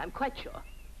walls, I'm quite sure.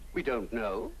 We don't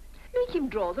know. Make him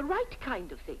draw the right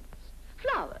kind of things.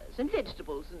 Flowers and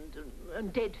vegetables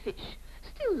and dead fish.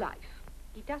 Still life.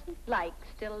 He doesn't like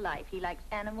still life. He likes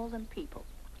animals and people.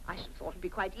 I should have thought it'd be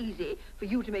quite easy for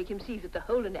you to make him see that the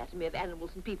whole anatomy of animals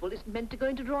and people isn't meant to go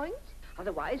into drawings.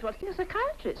 Otherwise, what's he a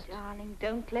psychiatrist? Darling,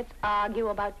 don't let's argue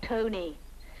about Tony.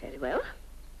 Very well.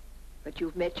 But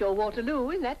you've met your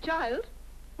Waterloo in that child.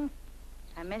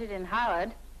 I met it in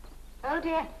Howard. Oh,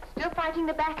 dear. Still fighting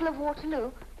the Battle of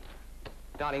Waterloo?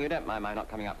 Darling, you don't mind my not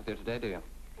coming up with you today, do you?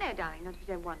 No, darling, not if you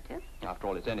don't want to. After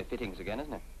all, it's only fittings again,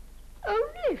 isn't it?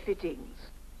 Only fittings.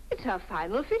 It's her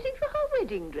final fitting for her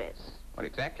wedding dress. Well,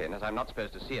 exactly, and as I'm not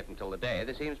supposed to see it until the day,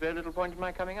 there seems very little point in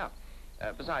my coming up.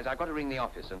 Besides, I've got to ring the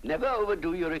office and... Never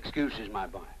overdo your excuses, my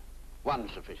boy. One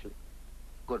sufficient.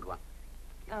 Good one.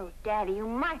 Oh, Daddy, you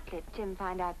might let Tim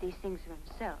find out these things for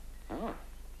himself. Oh.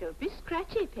 Don't be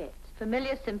scratchy, pet.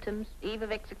 Familiar symptoms, eve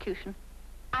of execution.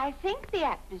 I think the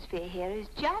atmosphere here is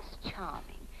just charming.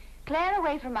 Claire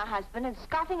away from her husband and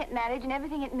scoffing at marriage and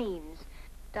everything it means.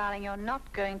 Darling, you're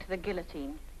not going to the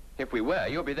guillotine. If we were,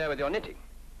 you'll be there with your knitting.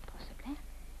 Possibly.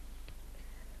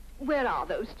 Where are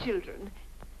those children?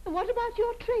 And what about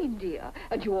your train, dear?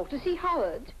 And you ought to see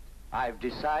Howard. I've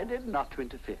decided not to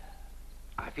interfere.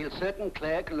 I feel certain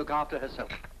Claire can look after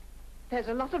herself. There's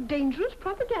a lot of dangerous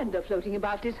propaganda floating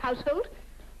about this household.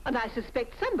 And I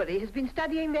suspect somebody has been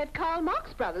studying that Karl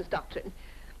Marx Brothers doctrine.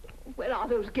 Where are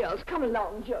those girls? Come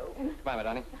along, Joe. Goodbye, my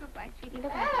darling. Goodbye, sweetie.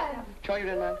 Look Sure you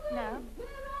didn't mind? No.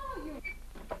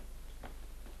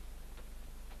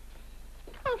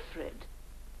 Alfred,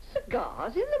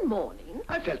 cigars in the morning?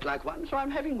 I felt like one, so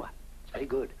I'm having one. It's very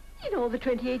good. In all the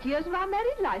 28 years of our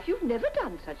married life, you've never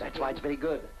done such a That's thing. why it's very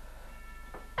good.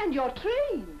 And your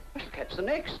train. I shall catch the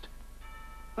next.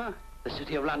 Huh, the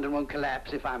City of London won't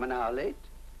collapse if I'm an hour late.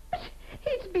 But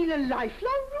it's been a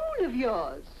lifelong rule of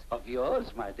yours. Of yours,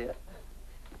 my dear.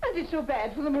 And it's so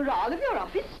bad for the morale of your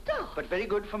office staff. But very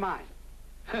good for mine.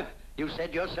 You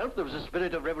said yourself there was a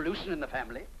spirit of revolution in the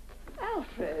family.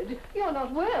 Alfred, you're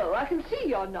not well. I can see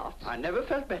you're not. I never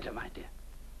felt better, my dear.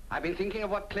 I've been thinking of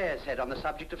what Claire said on the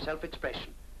subject of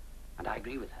self-expression. And I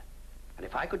agree with her. And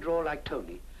if I could draw like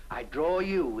Tony, I'd draw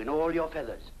you in all your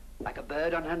feathers, like a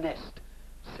bird on her nest,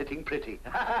 sitting pretty.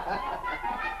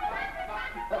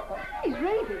 He's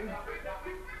raving.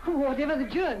 Whatever the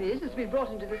germ is that's been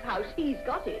brought into this house, he's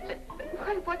got it.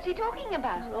 Well, what's he talking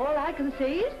about? All I can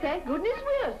say is, thank goodness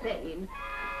we're sane.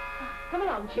 Come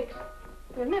along, chicks.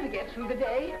 We'll never get through the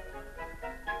day.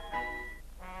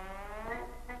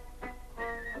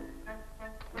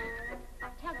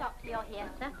 Tell Doctor you're here,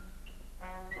 sir.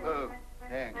 Oh,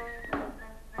 thanks.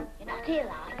 You're not ill,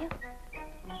 are you?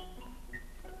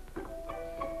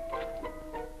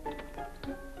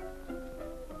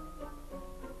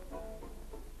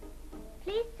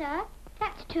 Please, sir,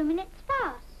 that's 2 minutes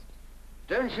past.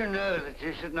 Don't you know that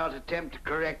you should not attempt to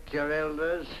correct your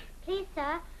elders? Please,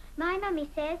 sir, my mummy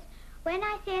says when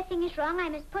I say a thing is wrong, I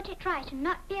must put it right and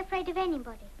not be afraid of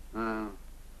anybody. Oh,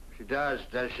 she does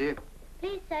she?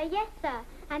 Please, sir, yes, sir.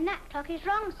 And that clock is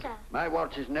wrong, sir. My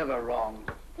watch is never wrong.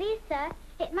 Please, sir,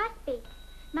 it must be.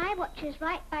 My watch is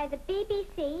right by the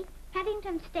BBC,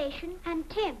 Paddington Station, and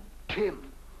Tim.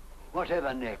 Tim,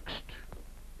 whatever next?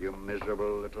 You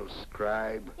miserable little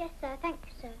scribe. Yes, sir, thank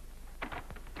you, sir.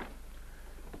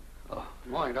 Oh,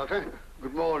 good morning, Doctor.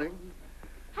 Good morning.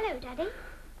 Hello, Daddy.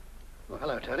 Well,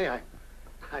 hello, Tony.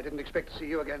 I didn't expect to see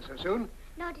you again so soon.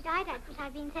 Nor did I, Dad, but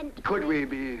I've been sent to... Could we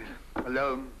be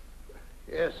alone?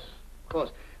 Yes, of course.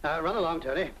 Run along,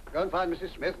 Tony. Go and find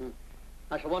Mrs. Smith, and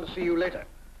I shall want to see you later.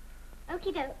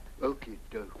 Okie doke. Okie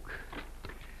doke.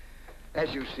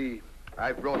 As you see,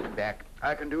 I've brought him back.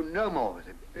 I can do no more with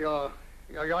him.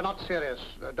 You're not serious,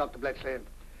 Dr. Bletchley.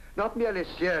 Not merely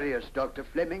serious, Dr.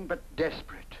 Fleming, but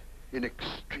desperate, in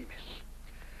extremis.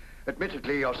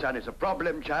 Admittedly, your son is a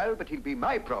problem child, but he'll be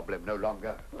my problem no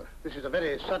longer. Well, this is a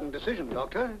very sudden decision,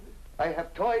 Doctor. I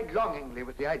have toyed longingly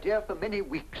with the idea for many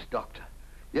weeks, Doctor.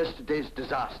 Yesterday's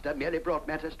disaster merely brought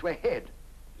matters to a head.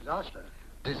 Disaster?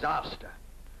 Disaster.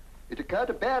 It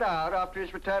occurred a bare hour after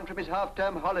his return from his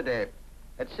half-term holiday,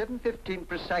 at 7:15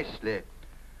 precisely,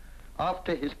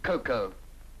 after his cocoa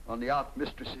on the art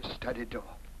mistress's study door.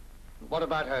 What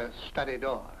about her study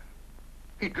door?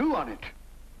 He drew on it.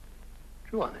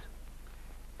 Drew on it?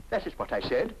 That is what I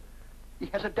said. He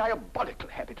has a diabolical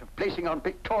habit of placing on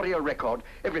pictorial record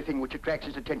everything which attracts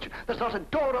his attention. There's not a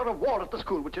door or a wall at the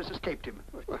school which has escaped him.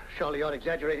 Well, surely you're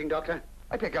exaggerating, Doctor.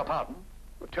 I beg your pardon?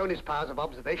 Well, Tony's powers of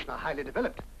observation are highly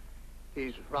developed.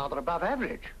 He's rather above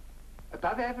average.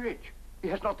 Above average? He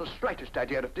has not the slightest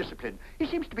idea of discipline. He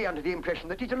seems to be under the impression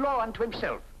that he's a law unto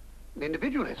himself. An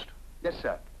individualist? Yes,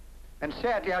 sir. And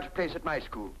sadly out of place at my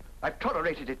school. I've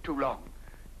tolerated it too long.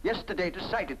 Yesterday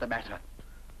decided the matter.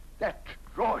 That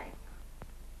drawing.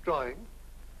 Drawing?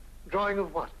 Drawing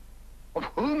of what? Of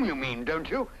whom, you mean, don't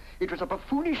you? It was a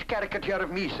buffoonish caricature of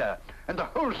me, sir, and the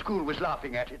whole school was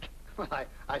laughing at it. Well,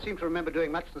 I seem to remember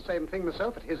doing much the same thing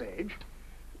myself at his age.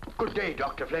 Good day,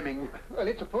 Dr. Fleming. Well,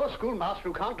 it's a poor schoolmaster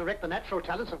who can't direct the natural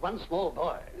talents of one small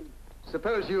boy.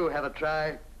 Suppose you have a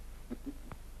try.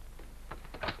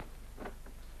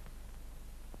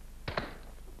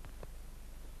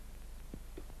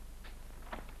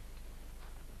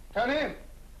 Tony,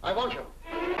 I want you.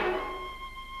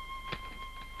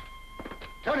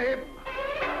 Tony!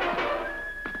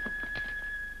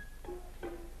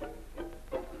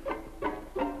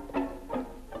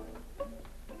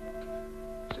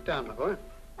 Sit down, my boy.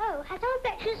 Oh, has old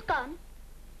Bletchley's gone?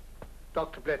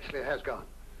 Dr. Bletchley has gone.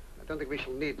 I don't think we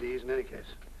shall need these in any case.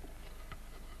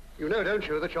 You know, don't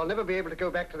you, that you'll never be able to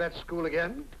go back to that school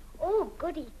again? Oh,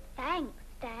 goody. Thanks,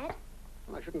 Dad.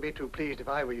 Well, I shouldn't be too pleased if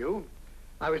I were you.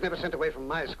 I was never sent away from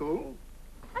my school.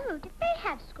 Oh, did they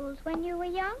have schools when you were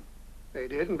young? They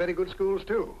did, and very good schools,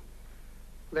 too.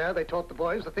 There, they taught the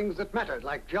boys the things that mattered,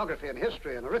 like geography and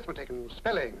history and arithmetic and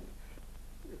spelling.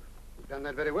 You've done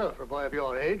that very well for a boy of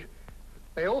your age.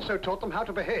 They also taught them how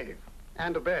to behave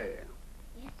and obey.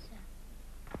 Yes,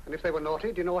 sir. And if they were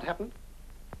naughty, do you know what happened?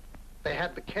 They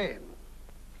had the cane.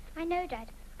 I know, Dad.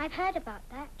 I've heard about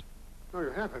that. Oh,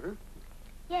 you have you?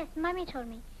 Yes, Mummy told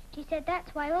me. She said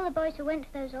that's why all the boys who went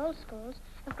to those old schools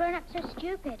have grown up so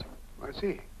stupid. I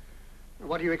see.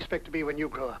 What do you expect to be when you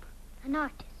grow up? An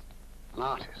artist. An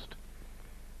artist.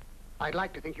 I'd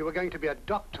like to think you were going to be a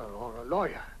doctor or a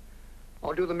lawyer.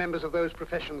 Or do the members of those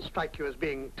professions strike you as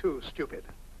being too stupid?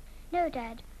 No,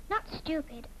 Dad. Not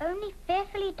stupid, only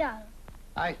fearfully dull.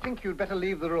 I think you'd better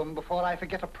leave the room before I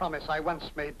forget a promise I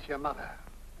once made to your mother.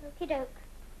 Okie doke.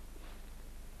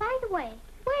 By the way,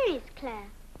 where is Claire?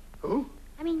 Who?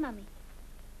 I mean, Mummy.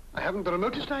 I haven't the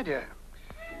remotest idea.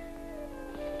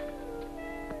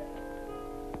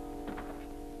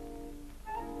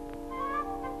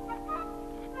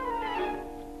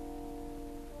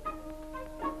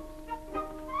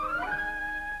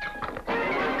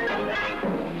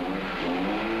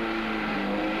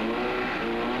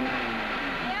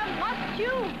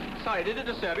 Sorry, did it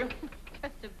disturb you?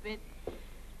 Just a bit.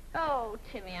 Oh,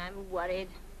 Timmy, I'm worried.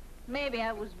 Maybe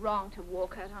I was wrong to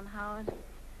walk out on Howard.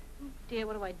 Oh, dear,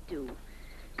 what do I do?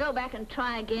 Go back and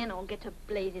try again or get to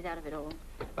blazes out of it all?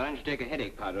 Why don't you take a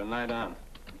headache powder and lie down?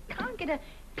 Can't get a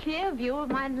clear view of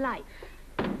my life.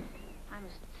 I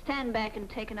must stand back and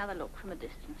take another look from a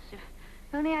distance. If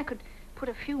only I could put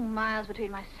a few miles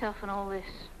between myself and all this.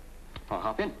 Well,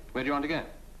 hop in. Where do you want to go?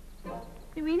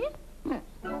 You mean it? Yes.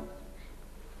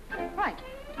 Right.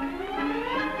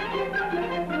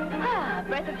 Ah, a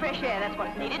breath of fresh air, that's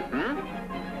what's needed. Hmm?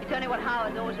 It's only what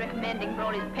Howard's always recommending for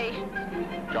all his patients.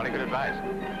 Jolly good advice.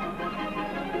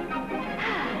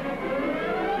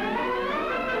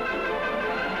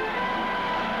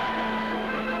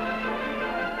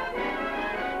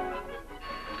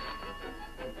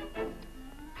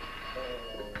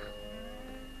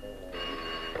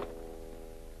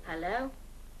 Hello?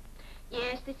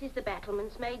 Yes, this is the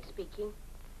battleman's maid speaking.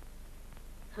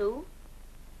 Who?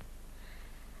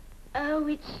 Oh,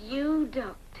 it's you,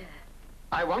 Doctor.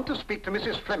 I want to speak to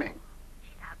Mrs. Fleming.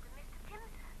 She's out with Mr. Tim,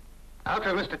 sir. Out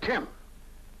with Mr. Tim?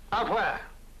 Out where?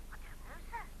 I don't know,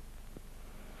 sir.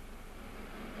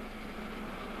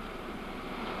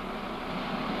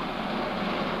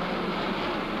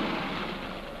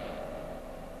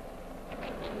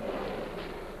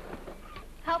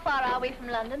 How far are we from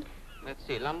London? Let's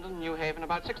see, London, New Haven,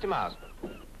 about 60 miles.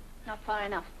 Not far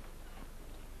enough.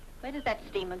 Where does that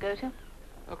steamer go to?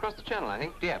 Across the channel, I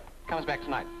think. Yeah, comes back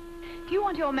tonight. Do you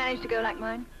want your marriage to go like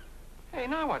mine? Hey,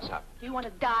 now what's up? Do you want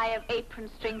to die of apron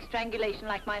string strangulation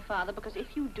like my father? Because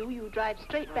if you do, you drive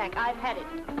straight back. I've had it.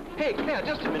 Hey, Claire,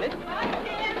 just a minute.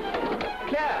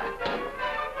 Claire!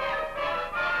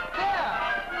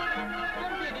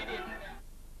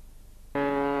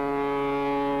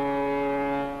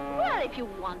 Well, if you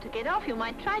want to get off, you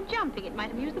might try jumping. It might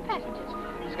amuse the passengers.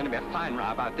 There's going to be a fine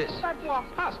row about this. But what?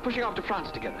 Us pushing off to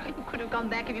France together. You could have gone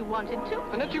back if you wanted to.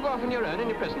 And let you go off on your own in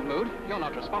your present mood. You're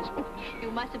not responsible.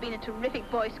 You must have been a terrific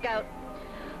Boy Scout.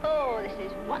 Oh, this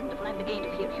is wonderful. I'm beginning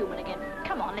to feel human again.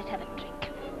 Come on, let's have a drink.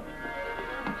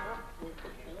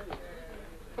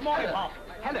 Good morning, Pop.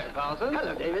 Hello, Carlton.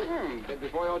 Hello, David. Bit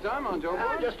before your time, aren't you?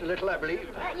 Just a little, I believe.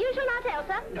 Usual latte,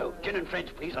 sir? No, gin and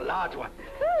French, please, a large one.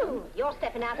 Ooh, you're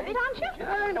stepping out a bit, aren't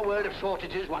you? In a world of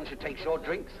shortages, one should take short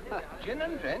drinks. Gin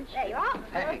and French? There you are.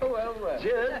 Hey. Well.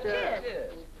 Cheers.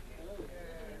 Cheers.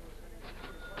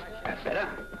 That's better.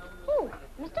 Ooh,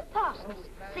 Mr. Parsons,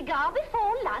 cigar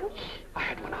before lunch? I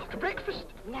had one after breakfast.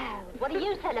 No. What are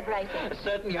you celebrating? A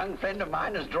certain young friend of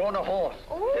mine has drawn a horse.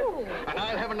 Ooh. And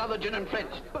I'll have another gin and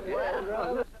French.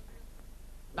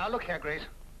 Now, look here, Grace.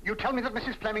 You tell me that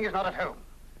Mrs. Fleming is not at home.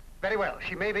 Very well.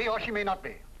 She may be or she may not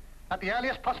be. At the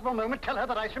earliest possible moment, tell her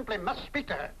that I simply must speak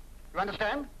to her. You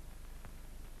understand?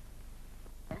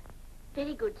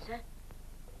 Very good, sir.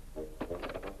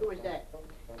 Who was that?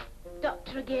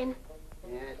 Doctor again.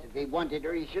 Yes, if he wanted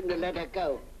her, he shouldn't have let her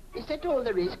go. Is that all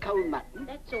there is, cold mutton?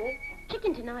 That's all.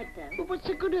 Chicken tonight, though. But what's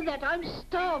the good of that? I'm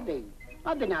starving.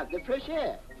 I've been out in the fresh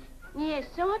air. Yes,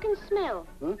 so I can smell.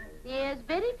 Huh? The air's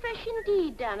very fresh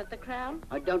indeed down at the Crown.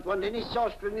 I don't want any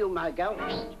sauce from you, my gal.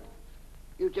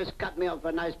 You just cut me off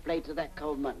a nice plate of that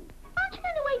cold mutton. Aren't you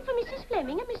going to wait for Mrs.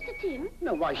 Fleming and Mr. Tim?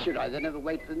 No, why should I? They never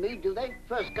wait for me, do they?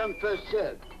 First come, first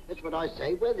served. That's what I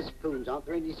say. Where are the spoons? Aren't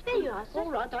there any spoons? There you are, sir.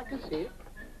 All right, I can see it.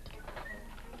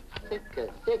 Thicker,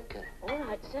 thicker. All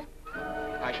right, sir.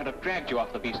 I should have dragged you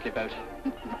off the beastly boat.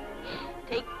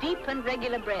 Take deep and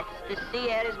regular breaths. This sea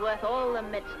air is worth all the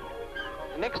medicine.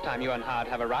 Next time you and Howard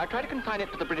have a row, try to confine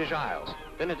it to the British Isles.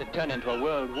 Then it'd turn into a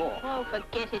world war. Oh,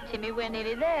 forget it, Timmy. We're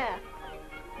nearly there.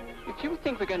 If you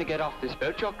think we're going to get off this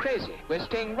boat, you're crazy. We're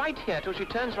staying right here till she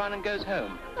turns around and goes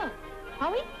home. Oh,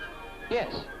 are we?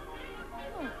 Yes.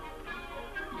 Oh.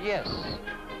 Yes.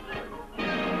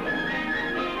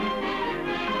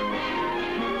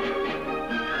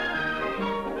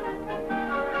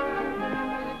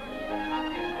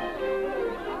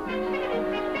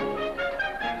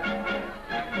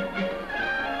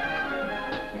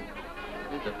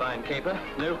 Fine caper,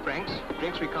 no francs,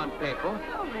 drinks we can't pay for.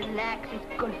 Oh, relax,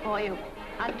 it's good for you.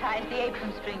 Unties the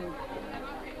apron string.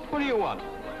 What do you want?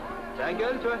 Ta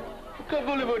gueule, toi. Que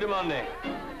voulez-vous demander?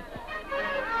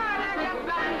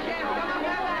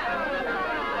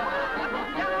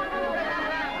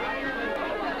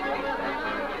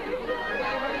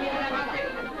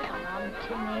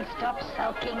 Timmy, stop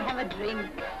sulking. Have a drink.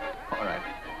 All right.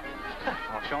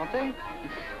 Enchanté.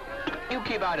 You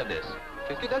keep out of this.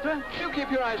 Qu'est-ce que t'as, toi? You keep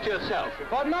your eyes to yourself.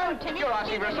 Pardon? You're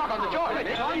asking for a sock on the jaw, isn't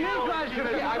it? I will not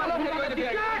take going to be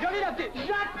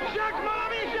Jacques, mon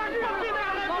ami, Jacques,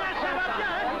 ça va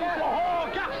bien? Oh,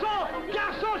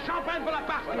 garçon, champagne pour la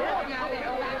partie.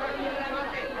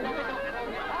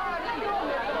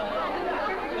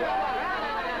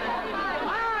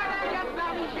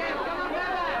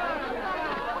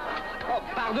 Oh,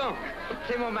 pardon,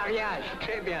 c'est mon mariage.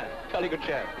 Très bien. Jolly good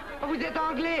chap. Oh, vous êtes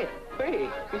anglais? Oui.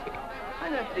 I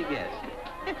don't think yes.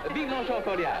 Vivement Jean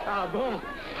cordial. Ah bon?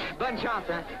 Bonne chance,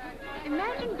 hein?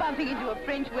 Imagine bumping into a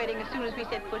French wedding as soon as we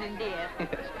set foot in dear.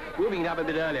 Yes. Moving it up a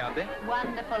bit early, aren't they?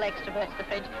 Wonderful extroverts, the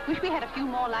French. Wish we had a few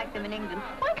more like them in England.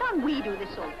 Why can't we do this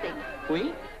sort of thing?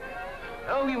 We?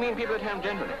 Oh, you mean people at home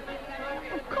generally?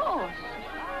 Of course.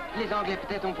 Les Anglais,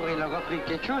 peut-être on pourrait leur offrir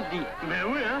quelque chose, dit. Mais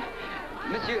oui, hein?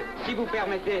 Monsieur, si vous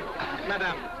permettez.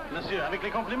 Madame, monsieur, avec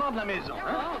les compliments de la maison,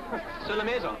 hein? Sur la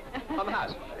maison. On the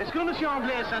house. Est-ce que monsieur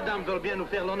Anglais et sa dame veulent bien nous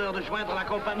faire l'honneur de joindre la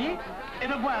compagnie et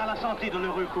de boire à la santé de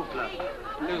l'heureux couple?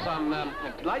 Nous sommes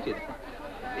delighted.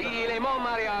 Il est mon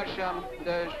mariage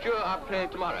le jour après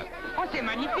tomorrow. Oh, c'est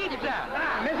magnifique, ça!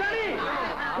 Ah, mes amis!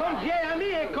 Comme vieil ami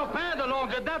et copain de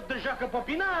longue date de Jacques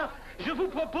Popinard, je vous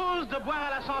propose de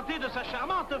boire à la santé de sa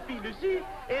charmante fille Lucie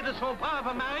et de son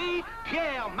brave mari,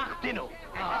 Pierre Martineau.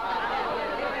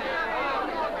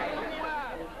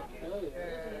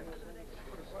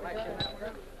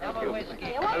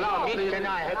 Allow me, can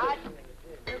I have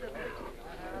it?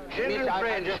 Gentle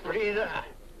friends, please.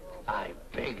 I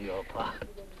beg your pardon.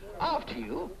 After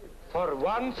you. For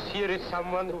once, here is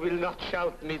someone who will not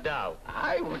shout me down.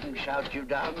 I wouldn't shout you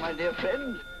down, my dear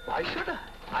friend. Why should I?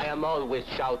 I am always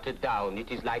shouted down.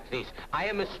 It is like this. I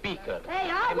am a speaker.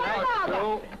 Hey, I want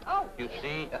father. Oh. You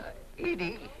see?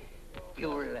 Edie,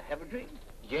 you'll have a drink?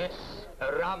 Yes,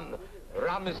 rum.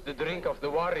 Rum is the drink of the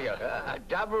warrior. A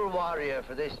double warrior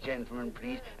for this gentleman,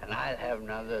 please, and I'll have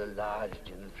another large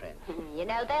gin and friend. You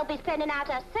know, they'll be sending out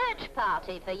a search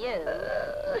party for you.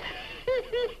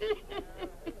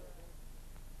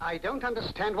 I don't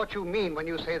understand what you mean when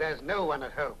you say there's no one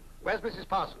at home. Where's Mrs.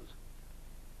 Parsons?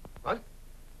 What?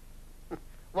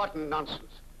 What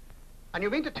nonsense. And you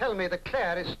mean to tell me that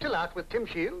Claire is still out with Tim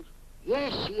Shields?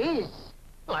 Yes, she is.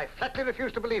 Well, I flatly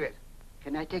refuse to believe it.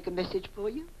 Can I take a message for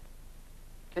you?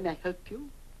 Can I help you?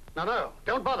 No,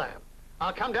 don't bother him.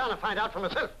 I'll come down and find out for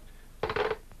myself.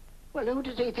 Well, who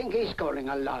does he think he's calling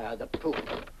a liar, the poop?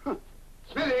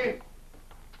 Smithy!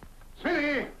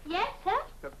 Smithy! Yes,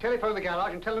 sir? Telephone the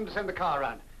garage and tell them to send the car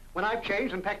around. When I've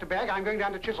changed and packed a bag, I'm going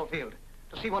down to Chiselfield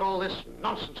to see what all this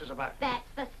nonsense is about. That's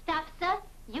the stuff, sir.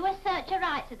 You assert your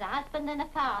rights as a husband and a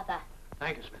father.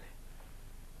 Thank you, Smithy.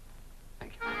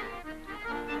 Thank you.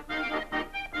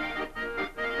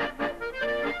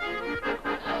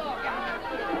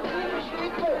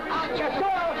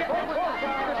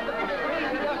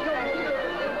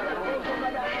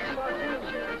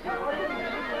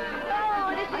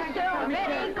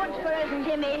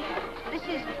 Timmy, this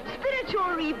is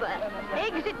spiritual rebirth.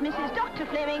 Exit Mrs. Dr.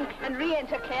 Fleming and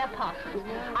re-enter Claire Parsons.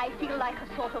 I feel like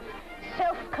a sort of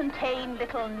self-contained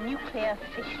little nuclear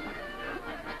fission.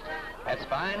 That's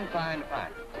fine.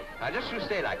 Now, just you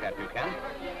stay like that, you can.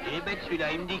 Il est bête,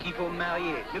 celui-là. Il me dit qu'il faut me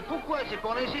marier. Mais pourquoi? C'est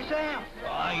pas nécessaire.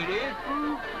 Ah, il est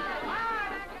fou.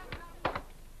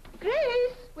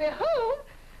 Grace, we're home.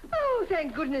 Oh,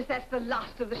 thank goodness that's the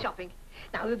last of the shopping.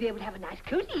 Now, we'll be able to have a nice,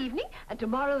 cozy evening, and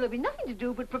tomorrow there'll be nothing to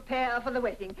do but prepare for the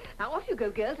wedding. Now, off you go,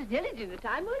 girls. It's nearly dinner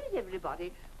time. Where is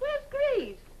everybody? Where's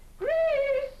Grace?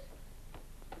 Grace!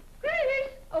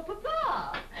 Grace! Oh,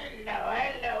 Papa!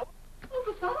 Hello.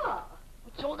 Oh, Papa!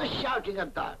 What's all the shouting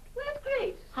about? Where's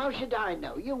Grace? How should I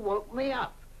know? You woke me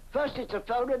up. First it's the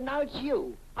phone, and now it's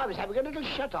you. I was having a little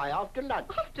shut-eye after lunch.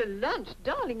 After lunch?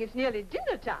 Darling, it's nearly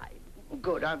dinner time.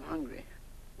 Good, I'm hungry.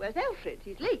 Where's Alfred?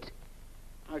 He's late.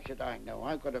 How should I know?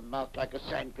 I've got a mouth like a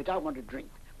sandpit. I want a drink.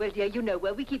 Well, dear, you know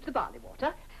where we keep the barley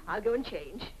water. I'll go and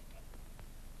change.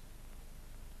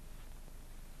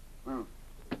 Oh.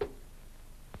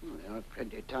 They'll have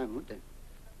plenty of time, won't they?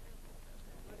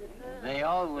 They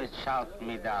always shout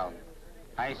me down.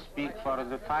 I speak for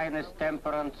the finest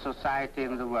temperance society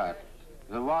in the world.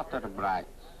 The Water Brides.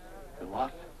 The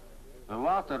what? The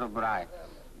Water Brides.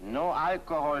 No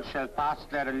alcohol shall pass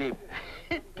their lips.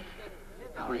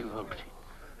 How revolting.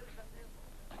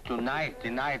 Tonight,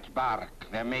 in Hyde Park,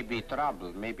 there may be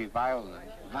trouble, maybe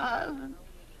violence. Violence?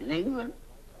 In England?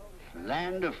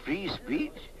 Land of free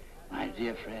speech? My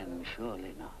dear friend,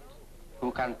 surely not.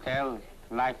 Who can tell?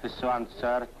 Life is so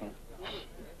uncertain.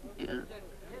 Yes.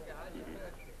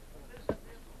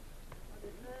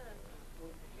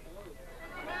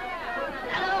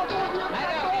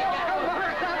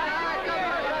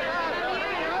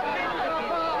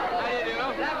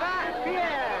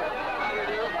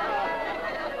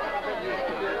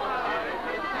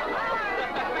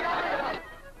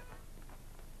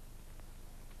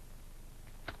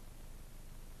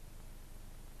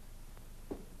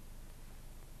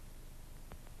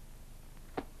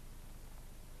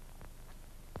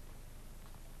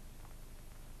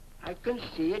 I can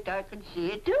see it, I can see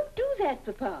it. Don't do that,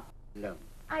 Papa. No.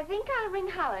 I think I'll ring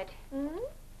Howard.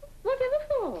 Whatever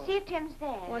for? See if Tim's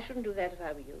there. Oh, I shouldn't do that if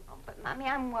I were you. Oh, but, Mummy,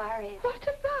 I'm worried. What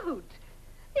about?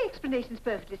 The explanation's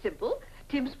perfectly simple.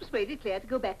 Tim's persuaded Claire to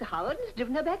go back to Howard and has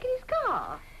driven her back in his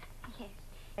car. Yes,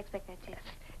 I expect that's it.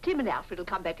 Tim and Alfred will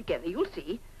come back together, you'll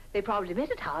see. They probably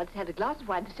met at Howard's and had a glass of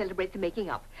wine to celebrate the making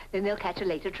up. Then they'll catch a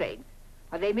later train.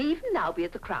 Or they may even now be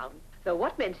at the Crown. Though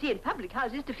what men see in public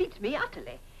houses defeats me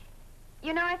utterly.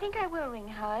 You know, I think I will ring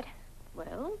Howard.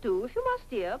 Well, do if you must,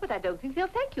 dear, but I don't think they'll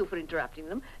thank you for interrupting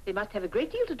them. They must have a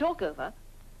great deal to talk over.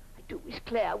 I do wish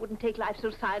Claire wouldn't take life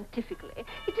so scientifically.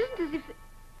 It isn't as if...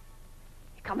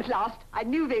 Come at last. I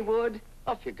knew they would.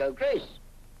 Off you go, Grace.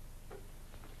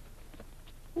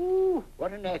 Ooh,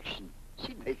 what an action.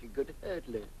 She'd make a good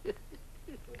hurdler.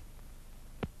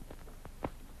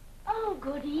 Oh,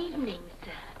 good evening,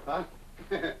 sir. Huh?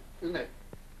 Isn't it?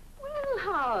 Well,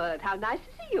 Howard, how nice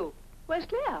to see you. Where's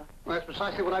Claire? Well, that's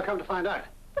precisely what I've come to find out.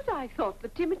 But I thought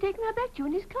that Tim had taken her back to you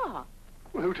in his car.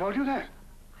 Well, who told you that?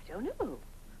 I don't know.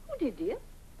 Who did, dear?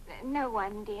 No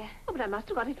one, dear. Oh, but I must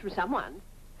have got it from someone.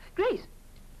 Grace,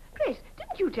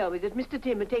 didn't you tell me that Mr.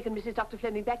 Tim had taken Mrs. Dr.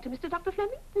 Fleming back to Mr. Dr.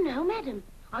 Fleming? No, madam.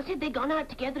 I said they'd gone out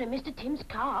together in Mr. Tim's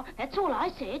car. That's all I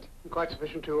said. Quite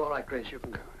sufficient, too. All right, Grace, you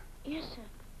can go. Yes, sir.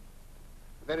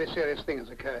 A very serious thing has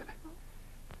occurred.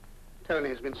 Tony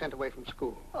has been sent away from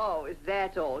school. Oh, is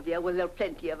that all, dear? Well, there are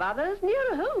plenty of others,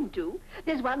 nearer home, too.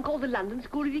 There's one called the London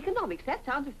School of Economics. That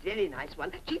sounds a very nice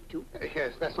one. Cheap, too.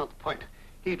 Yes, that's not the point.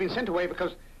 He's been sent away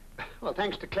because, well,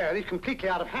 thanks to Claire, he's completely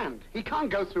out of hand. He can't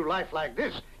go through life like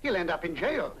this. He'll end up in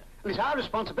jail. And it's our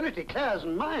responsibility, Claire's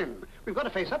and mine. We've got to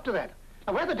face up to that.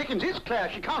 Now, where the dickens is Claire?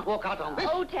 She can't walk out on this.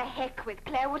 Oh, to heck with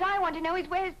Claire. What I want to know is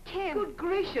where's Tim? Good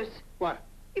gracious. What?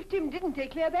 If Tim didn't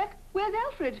take Claire back, where's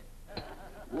Alfred?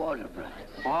 Water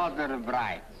brights. Water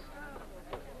brights.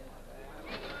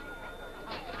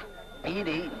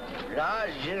 Edie,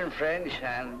 large gin French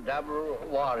and double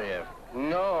warrior.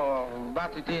 No,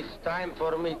 but it is time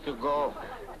for me to go.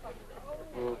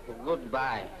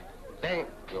 Goodbye. Thank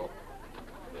you.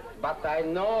 But I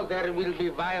know there will be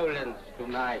violence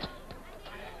tonight.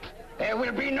 There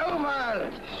will be no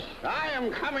violence. I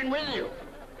am coming with you.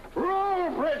 Rule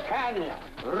Britannia.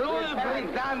 Rule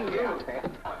Britannia.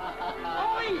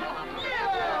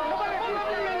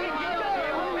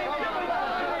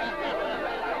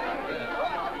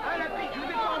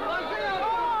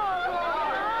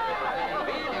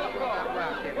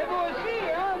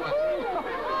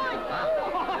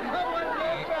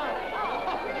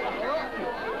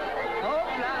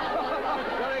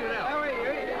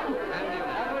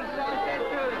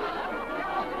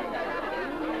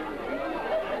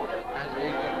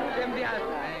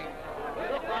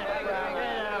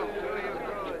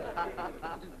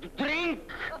 Drink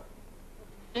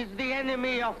is the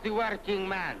enemy of the working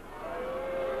man.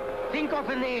 Think of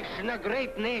a nation, a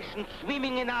great nation,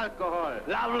 swimming in alcohol.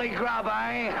 Lovely grub,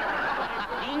 eh?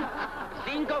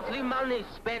 Think of the money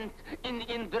spent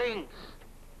in drinks.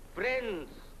 Friends,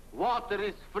 water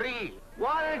is free.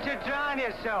 Why don't you drown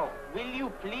yourself? Will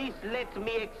you please let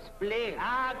me explain?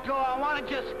 Ah, go on. Why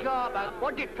don't you stop?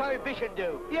 What did Prohibition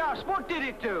do? Yes, what did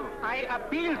it do? I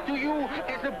appeal to you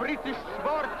as a British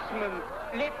sportsman.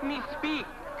 Let me speak.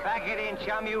 Pack it in,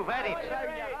 chum. You've had it.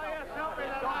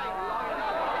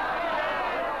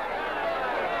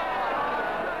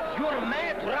 You're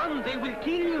mad, run. They will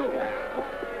kill you.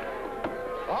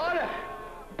 Order!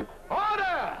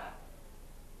 Order!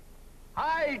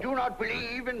 I do not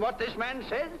believe in what this man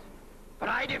says, but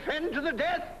I defend to the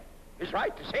death his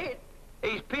right to say it.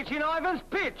 He's pitching Ivan's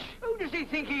pitch. Who does he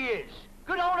think he is?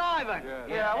 Good old Ivan.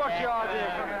 Yeah, what's your idea?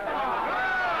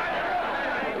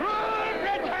 Rule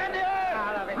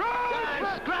Britannia!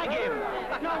 Rule! Scrag him.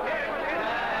 Come on,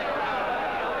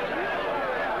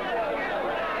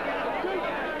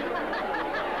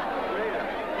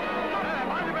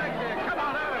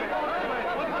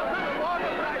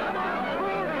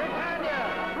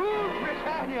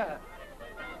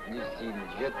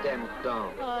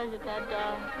 important. Oh, je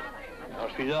t'adore. Alors,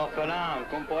 je suis orphelin,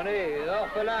 vous comprenez?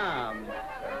 Orphelin.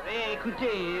 Eh,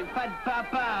 écoutez, pas de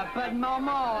papa, pas de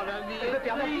maman, la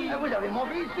vie. Vous avez mon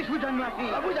fils, je vous donne ma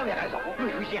fille. Vous avez raison.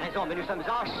 Oui, j'ai raison, mais nous sommes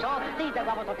enchantés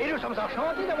d'avoir votre fille. Et nous sommes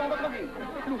enchantés d'avoir votre fille.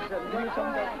 Nous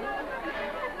sommes...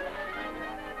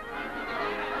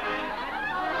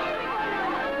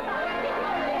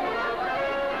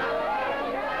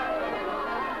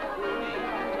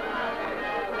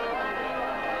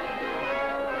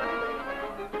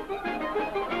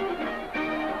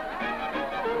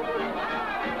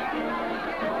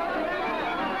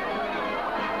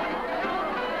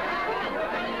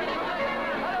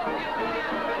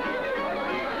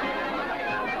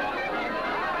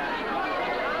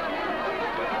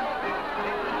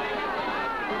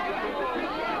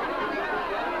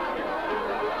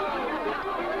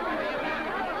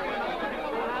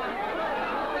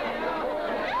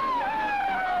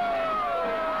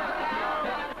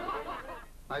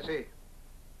 I see.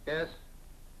 Yes?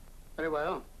 Very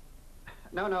well.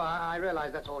 No, I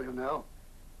realize that's all you know.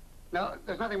 No,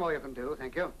 there's nothing more you can do,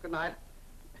 thank you. Good night.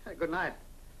 Good night.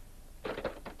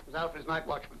 It was Alfred's night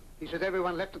watchman. He says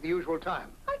everyone left at the usual time.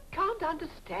 I can't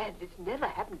understand. It's never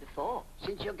happened before.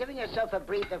 Since you're giving yourself a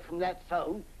breather from that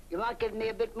phone, you might give me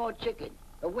a bit more chicken.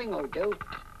 A wing will do.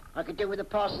 I could do with a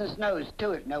parson's nose,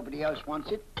 too, if nobody else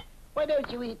wants it. Why don't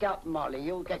you eat up, Molly?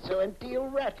 You'll get so empty you'll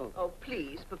rattle. Oh,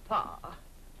 please, Papa.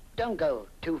 Don't go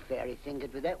too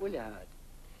fairy-fingered with that, will you, Howard?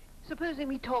 Supposing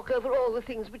we talk over all the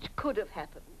things which could have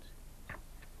happened.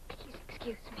 Please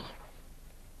excuse me.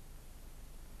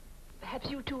 Perhaps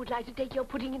you two would like to take your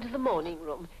pudding into the morning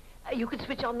room. You could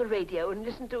switch on the radio and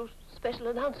listen to special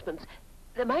announcements.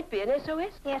 There might be an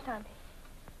SOS. Yes, Auntie.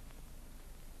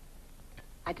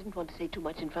 I didn't want to say too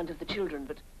much in front of the children,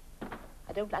 but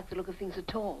I don't like the look of things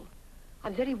at all.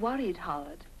 I'm very worried,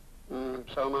 Howard.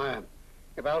 So am I.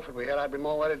 If Alfred were here, I'd be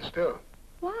more worried still.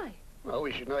 Why? Well,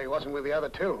 we should know he wasn't with the other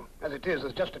two. As it is,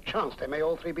 there's just a chance they may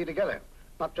all three be together.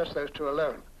 Not just those two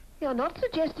alone. You're not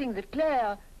suggesting that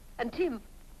Claire and Tim...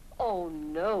 Oh,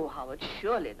 no, Howard,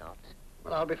 surely not.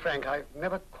 Well, I'll be frank, I've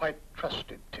never quite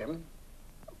trusted Tim.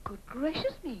 Oh, good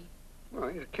gracious me. Well,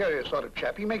 he's a curious sort of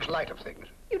chap. He makes light of things.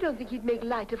 You don't think he'd make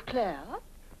light of Claire?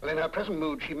 Well, in her present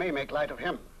mood, she may make light of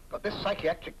him. But this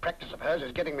psychiatric practice of hers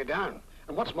is getting me down.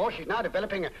 And what's more, she's now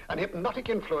developing an hypnotic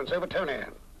influence over Tony.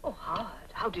 Oh,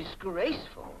 Howard, how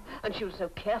disgraceful. And she was so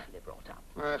carefully brought up.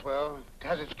 Yes, well, it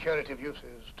has its curative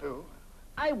uses, too.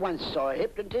 I once saw a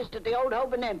hypnotist at the old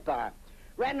Hoban Empire.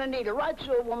 Ran a needle right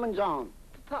through a woman's arm.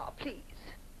 Papa, please.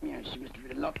 Yeah, she must have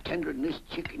been a lot tenderer than this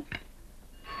chicken.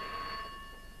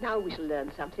 Now we shall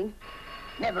learn something.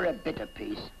 Never a bitter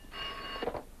piece.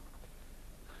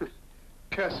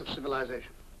 Curse of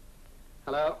civilization.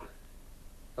 Hello?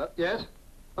 Yes?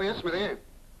 Oh, yes, Smithy.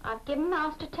 I've given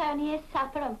Master Tony his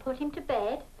supper and put him to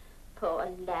bed. Poor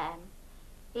lamb.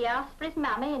 He asked for his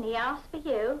mummy and he asked for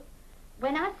you.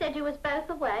 When I said you was both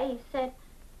away, he said,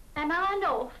 am I an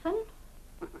orphan?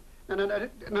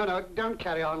 No, don't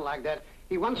carry on like that.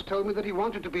 He once told me that he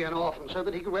wanted to be an orphan so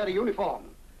that he could wear a uniform.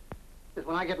 But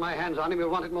when I get my hands on him, he'll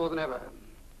want it more than ever.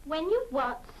 When you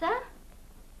what, sir?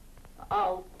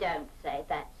 Oh, don't say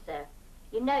that, sir.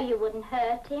 You know you wouldn't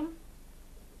hurt him.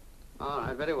 All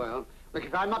right, very well. Look,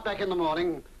 if I'm not back in the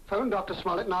morning, phone Dr.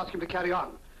 Smollett and ask him to carry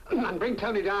on. And bring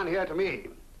Tony down here to me.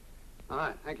 All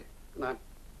right, thank you. Good night.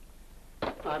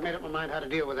 I've made up my mind how to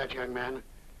deal with that young man.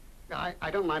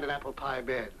 I don't mind an apple pie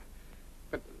bed.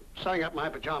 But sewing up my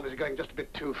pajamas is going just a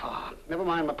bit too far. Never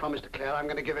mind my promise to Claire. I'm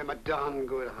going to give him a darn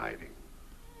good hiding.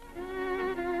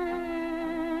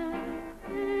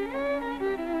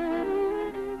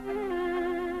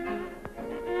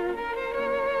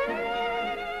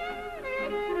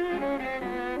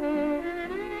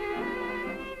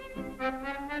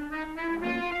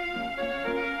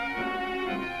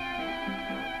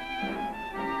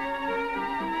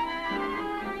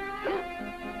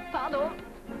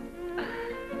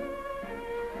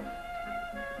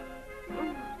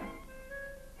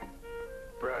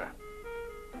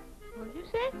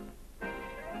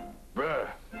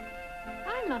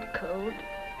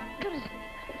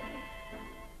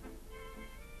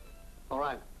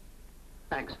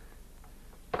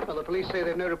 Say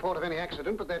they've no report of any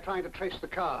accident, but they're trying to trace the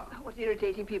car. What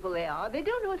irritating people they are. They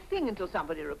don't know a thing until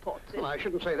somebody reports it. Well, I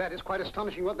shouldn't say that. It's quite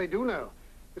astonishing what they do know,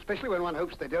 especially when one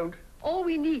hopes they don't. All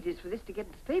we need is for this to get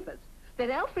into the papers.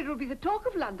 Then Alfred will be the talk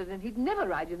of London, and he'd never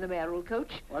ride in the mayoral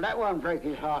coach. Well, that won't break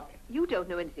his heart. You don't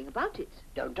know anything about it.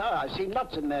 Don't I? I've seen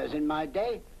lots of mayors in my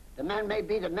day. The man may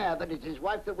be the mayor, but it's his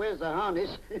wife that wears the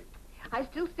harness. I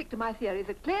still stick to my theory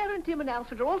that Claire and Tim and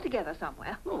Alfred are all together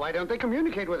somewhere. Well, why don't they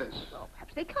communicate with us? Oh,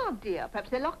 perhaps they can't, dear. Perhaps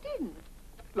they're locked in.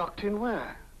 Locked in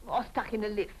where? Or stuck in a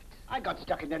lift. I got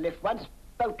stuck in a lift once,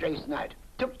 boat race night.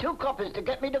 Took 2 coppers to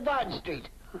get me to Vine Street.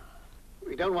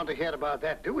 We don't want to hear about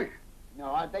that, do we?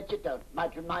 No, I bet you don't.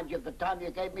 Might remind you of the time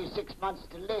you gave me 6 months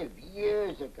to live,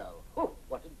 years ago. Oh,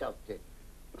 what a doctor.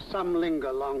 Some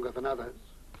linger longer than others.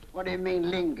 What do you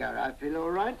mean, linger? I feel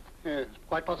all right. Yes,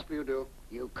 quite possibly you do.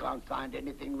 You can't find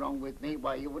anything wrong with me.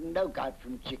 Why, you wouldn't know God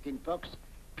from chicken pox.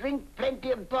 Drink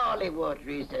plenty of barley water,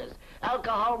 he says.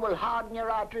 Alcohol will harden your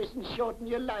arteries and shorten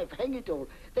your life. Hang it all.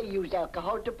 They use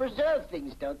alcohol to preserve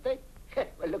things, don't they?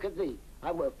 Well, look at me.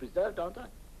 I'm well preserved, aren't I?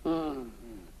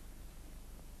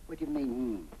 What do you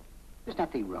mean, There's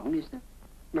nothing wrong, is there?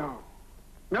 No.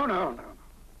 No.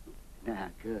 Nah,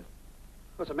 good.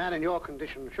 Because a man in your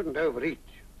condition shouldn't overeat.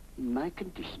 In my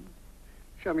condition?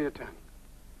 Show me your tongue.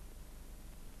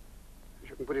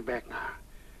 You can put it back now.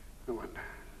 No wonder.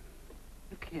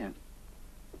 Look here.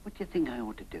 What do you think I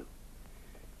ought to do?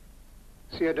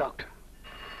 See a doctor.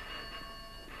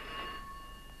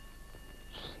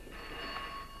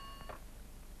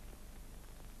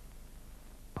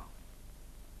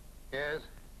 Yes?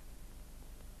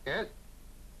 Yes?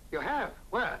 You have?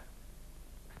 Where?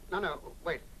 No,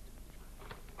 wait.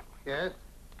 Yes?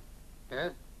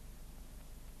 Yes?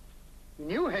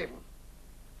 New Haven?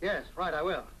 Yes, right, I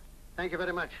will. Thank you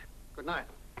very much. Good night.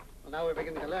 Well, now we're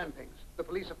beginning to learn things. The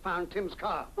police have found Tim's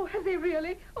car. Oh, have they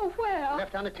really? Oh, where?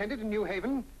 Left unattended in New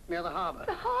Haven, near the harbour.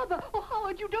 The harbour? Oh,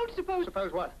 Howard, you don't suppose...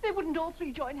 Suppose what? They wouldn't all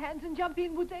 3 join hands and jump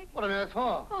in, would they? What on earth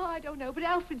for? Oh, I don't know, but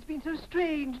Alfred's been so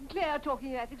strange, and Claire talking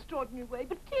in that extraordinary way.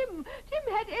 But Tim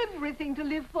had everything to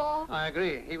live for. I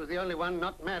agree. He was the only one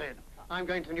not married. I'm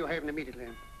going to New Haven immediately.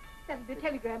 That'll be a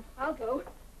telegram. I'll go.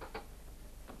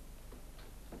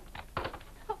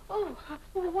 Oh,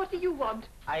 what do you want?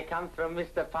 I come from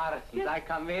Mr. Parsons. Yes. I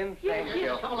come in. Yes, Thank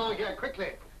you. Come along here, quickly.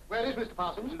 Where is Mr.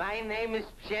 Parsons? My name is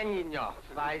Pshenyinov.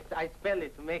 I spell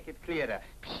it to make it clearer.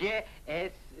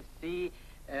 Pshenyanoff.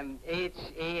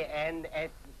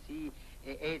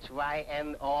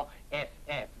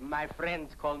 My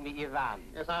friends call me Ivan.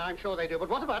 Yes, I'm sure they do. But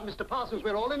what about Mr. Parsons?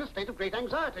 We're all in a state of great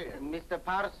anxiety. Mr.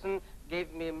 Parsons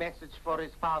gave me a message for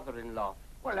his father-in-law.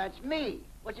 Well, that's me.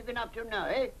 What you been up to now,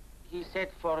 eh? He said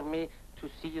for me to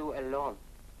see you alone.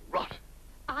 Rot.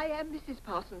 I am Mrs.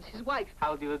 Parsons, his wife.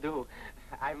 How do you do?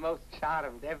 I'm most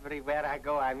charmed. Everywhere I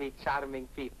go, I meet charming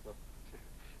people.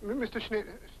 Mr.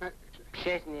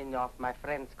 Pshenyinov, my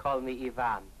friends call me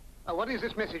Ivan. What is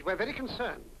this message? We're very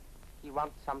concerned. He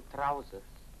wants some trousers.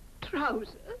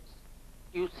 Trousers?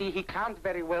 You see, he can't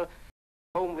very well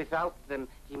home without them.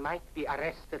 He might be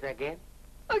arrested again.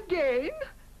 Again?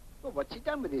 Well, what's he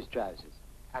done with his trousers?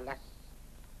 Alas,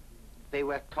 they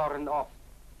were torn off.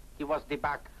 He was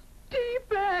debagged.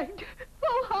 Debagged?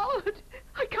 Oh, Howard,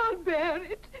 I can't bear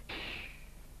it.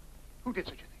 Who did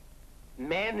such a thing?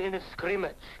 Men in a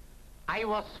scrimmage. I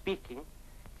was speaking.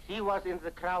 He was in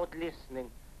the crowd listening.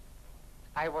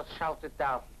 I was shouted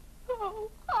down.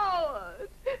 Oh, Howard.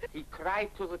 He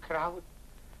cried to the crowd,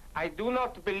 I do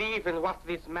not believe in what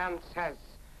this man says,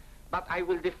 but I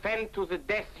will defend to the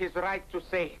death his right to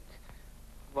say it.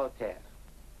 Voltaire.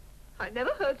 I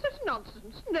never heard such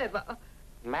nonsense, never.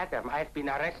 Madam, I've been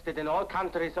arrested in all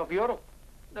countries of Europe.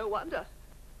 No wonder.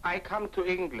 I come to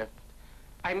England.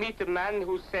 I meet a man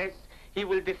who says he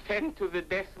will defend to the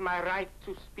death my right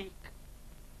to speak.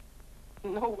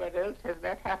 Nowhere else has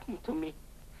that happened to me.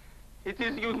 It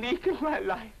is unique in my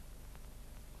life.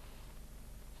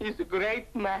 He's a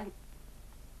great man.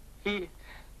 He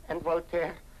and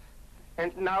Voltaire.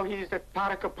 And now he's at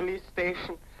Parker police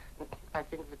station. I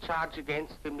think the charge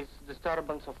against him is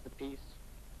disturbance of the peace.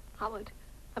 Howard,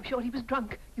 I'm sure he was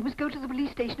drunk. You must go to the police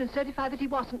station and certify that he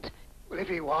wasn't. Well, if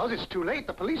he was, it's too late.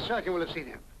 The police surgeon will have seen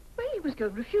him. Well, he was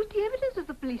going to refute the evidence of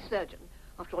the police surgeon.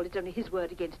 After all, it's only his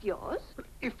word against yours. But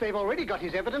if they've already got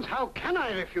his evidence, how can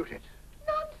I refute it?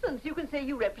 Nonsense. You can say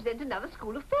you represent another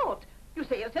school of thought. You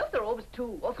say yourself there are always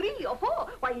 2 or 3 or 4.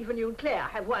 Why, even you and Claire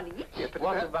have one each. Yes, but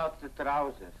what about the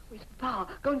trousers? Mr. Parr,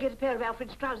 go and get a pair of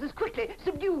Alfred's trousers quickly.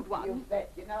 Subdued ones. You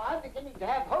bet. You know, I'm beginning to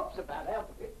have hopes about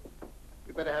Alfred.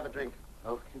 You'd better have a drink.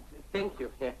 Oh, thank you.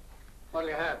 Here. What'll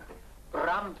you have?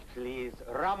 Rum, please.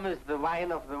 Rum is the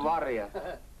wine of the warrior.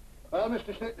 Well,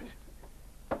 Mr. Schnitt,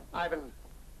 Ivan,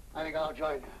 I think I'll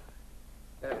join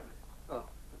you. Oh.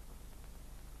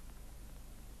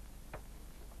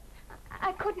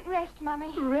 I couldn't rest,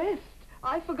 Mummy. Rest?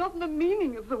 I've forgotten the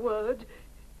meaning of the word.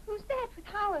 Who's that with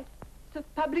Howard? It's a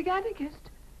public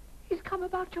anarchist. He's come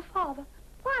about your father.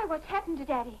 Why? What's happened to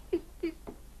Daddy? He's in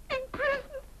prison.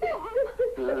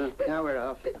 Now we're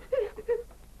off.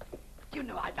 You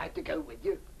know I'd like to go with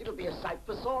you. It'll be a sight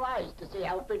for sore eyes to see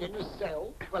Alfred in a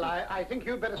cell. Well, I think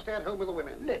you'd better stay at home with the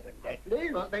women. Live and let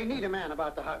live. Well, they need a man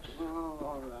about the house. Oh,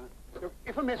 all right. So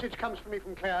if a message comes for me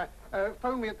from Claire,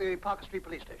 phone me at the Parker Street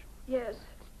police station. Yes,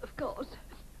 of course.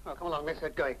 Oh, come along, let's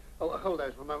get going. Oh, hold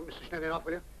those for a moment, Mr. Schneider,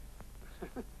 will you?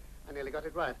 I nearly got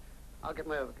it right. I'll get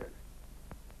my overcoat.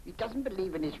 He doesn't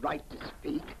believe in his right to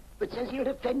speak, but says he'll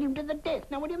defend him to the death.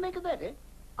 Now, what do you make of that, eh?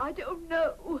 I don't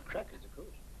know. Crackers, of course.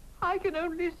 I can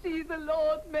only see the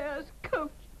Lord Mayor's coach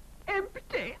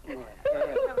empty.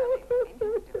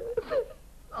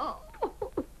 Oh.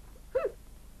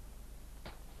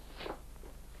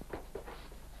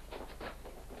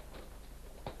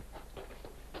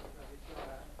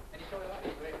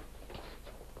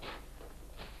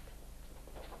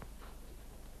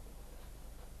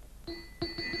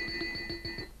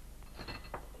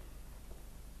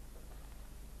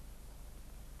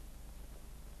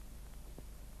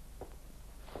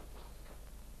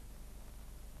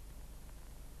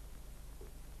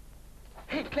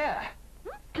 Hey, Claire!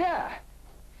 Claire!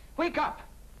 Wake up!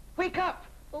 Wake up!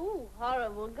 Oh,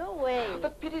 horrible. Go away. For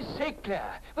pity's sake,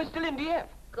 Claire. We're still in DF.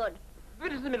 Good.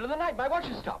 It is the middle of the night. My watch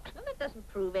has stopped. Well, that doesn't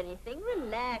prove anything.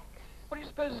 Relax. What do you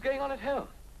suppose is going on at home?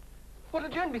 What'll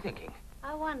Joan be thinking?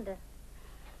 I wonder.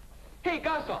 Hey,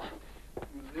 garçon!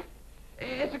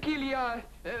 Est-ce qu'il y a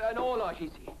un horloge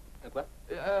ici? Quoi?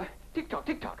 Tic-toc,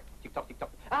 tic-toc. Tic-toc, tic-toc.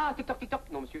 Ah, tic-toc, tic-toc.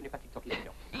 Non, monsieur, il n'est pas tic-toc ici.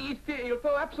 Il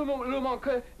faut absolument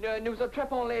que nous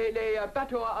attrapons les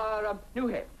bateaux à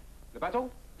Newhaven. Le bateau?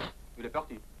 Il est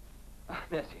parti. Ah,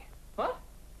 merci. What?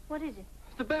 What is it?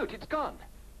 It's the boat. It's gone.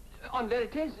 En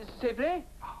vérité, c'est vrai?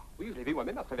 Oui, je l'ai vu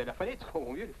moi-même à travers la fenêtre. Oh,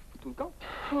 mon Dieu, il est tout le camp.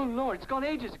 Oh, Lord, it's gone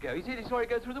ages ago. He said he saw it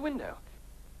go through the window.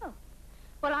 Oh.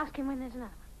 Well, ask him when there's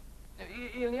another one.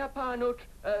 Il n'y a pas un autre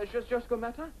jusqu'au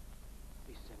matin?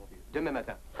 Oui, c'est mon Dieu. Demain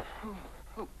matin.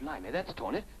 Oh, blimey, that's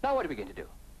torn it. Now what are we going to do?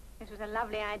 This was a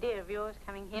lovely idea of yours,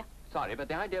 coming here. Sorry, but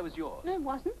the idea was yours. No, it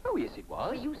wasn't. Oh, yes, it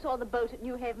was. Well, you saw the boat at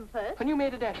New Haven first. And you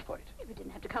made a dash for it. You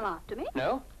didn't have to come after me.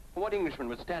 No? What Englishman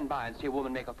would stand by and see a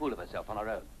woman make a fool of herself on her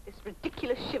own? This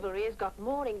ridiculous chivalry has got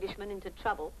more Englishmen into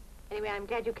trouble. Anyway, I'm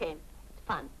glad you came. It's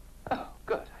fun. Oh,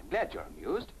 good. I'm glad you're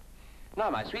amused. Now,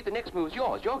 my sweet, the next move's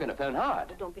yours. You're going to phone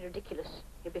hard. Oh, don't be ridiculous.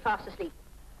 You'll be fast asleep.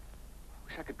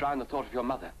 Wish I could drown the thought of your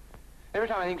mother. Every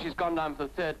time I think she's gone down for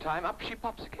the third time, up she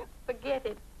pops again. Forget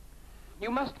it. You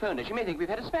must phone her. She may think we've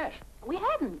had a smash. We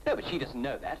hadn't. No, but she doesn't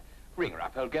know that. Ring her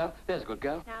up, old girl. There's a good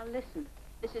girl. Now, listen.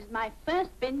 This is my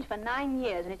first binge for 9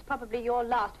 years, and it's probably your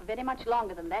last for very much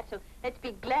longer than that, so let's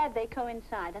be glad they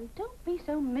coincide. And don't be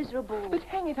so miserable. But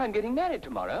hang it, I'm getting married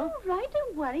tomorrow. All right,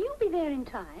 don't worry. You'll be there in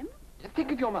time.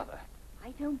 Think of your mother.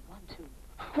 I don't want to.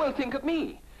 Well, think of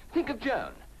me. Think of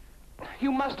Joan.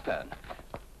 You must phone.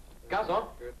 Garçon.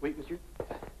 Oui, monsieur.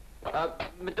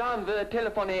 Madame veut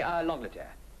téléphoner à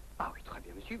l'Angleterre. Ah oui, très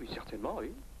bien, monsieur. Oui, certainement,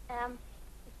 oui.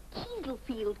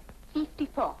 Cheeselfield,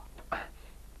 54.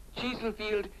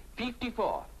 Cheeselfield,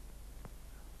 54.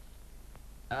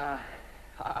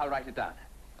 I'll write it down.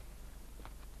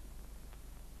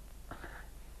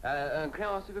 Un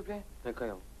crayon, s'il vous plaît? Un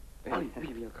crayon. Ah oui,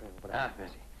 oui, un crayon. Voilà. Ah,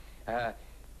 merci.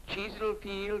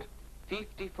 Cheeselfield,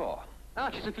 54. Ah,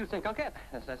 Cheeselfield 54,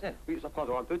 that's it. Oui, ça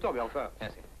prendra un peu de temps, mais enfin.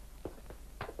 Merci.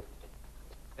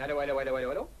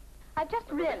 Hello. I've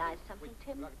just realized something,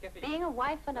 Tim. Being a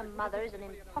wife and a mother is an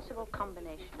impossible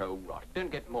combination. Oh, rot. Don't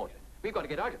get maudlin. We've got to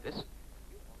get out of this.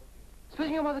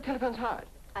 Supposing your mother telephones hard.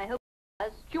 I hope she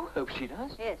does. You hope she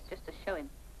does? Yes, just to show him.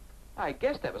 I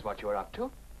guess that was what you were up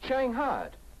to. Showing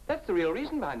hard. That's the real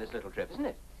reason behind this little trip, isn't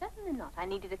it? Certainly not. I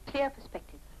needed a clear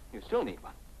perspective. You still need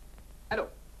one. Hello.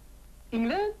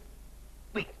 England?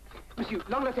 Oui. Monsieur,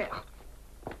 l'Angleterre.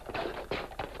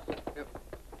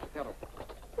 Hello.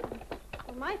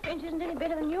 Well, my French isn't any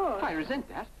better than yours. I resent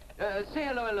that. Say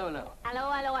hello. Hello.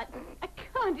 I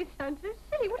can't. It sounds so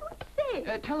silly. What do I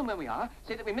say? Tell them where we are.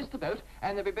 Say that we missed the boat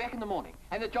and they'll be back in the morning.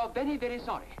 And that you're very, very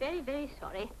sorry. Very, very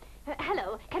sorry.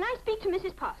 Hello. Can I speak to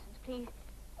Mrs. Parsons, please?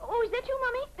 Oh, is that you,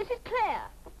 Mummy? This is Claire.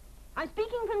 I'm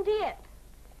speaking from Dieppe.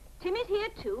 Tim is here,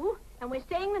 too, and we're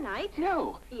staying the night.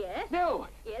 No. Yes? No.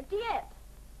 Yes, Dieppe.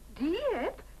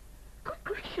 Dieppe? Good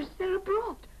gracious, they're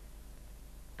abroad.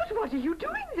 But what are you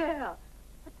doing there?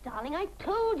 But, darling, I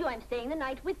told you I'm staying the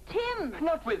night with Tim.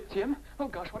 Not with Tim. Oh,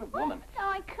 gosh, what a woman. No,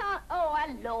 I can't. Oh,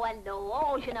 hello.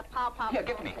 Oh, je ne parle pas Here,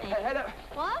 give it to me. Hello.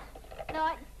 What?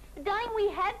 No, darling, we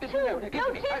had to. No, give no, it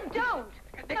to me. Tim, don't.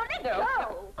 No, let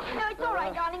go. No, it's all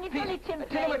right, darling. It's only Tim's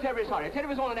Tell her we're terribly sorry. Tell her it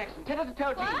was all an accident. Tell her to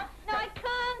tell Jean. What? No, I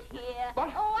can't hear.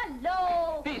 What? Oh,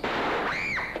 hello. Please.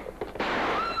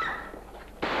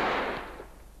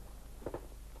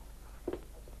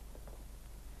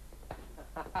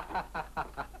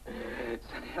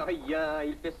 Rien,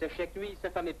 il fait ça chaque nuit. Sa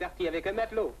femme est partie avec un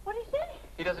matelot. What did he say?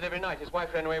 He does it every night. His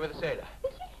wife ran away with a sailor.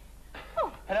 Is he?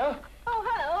 Oh. Hello? Oh,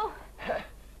 hello.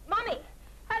 Mummy.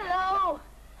 Hello.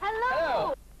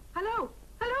 Hello. Hello?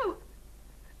 Hello?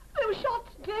 There were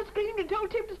shots, and Claire screamed and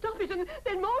told Tim to stop it, and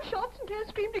then more shots, and Claire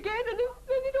screamed again, and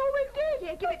then it all went dead.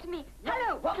 Here, give it to me.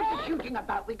 Hello, what was the shooting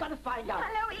about? We got to find out.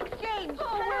 Hello, exchange. Oh,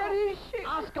 Hello. where is she?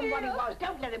 Ask him what he was.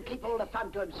 Don't let him keep all the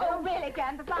fun to himself. Oh, really,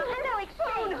 Grandpapa? Hello, Phone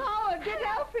exchange. Howard, get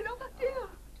Alfred. Oh, dear.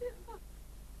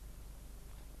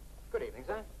 Good evening,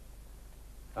 sir.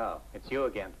 Oh, it's you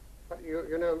again.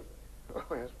 You know...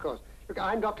 Oh, yes, of course. Look,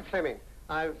 I'm Dr. Fleming.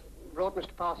 I've brought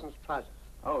Mr. Parsons' trousers.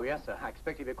 Oh, yes, sir. I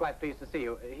expect he'd be quite pleased to see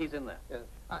you. He's in there. Yes.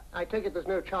 I take it there's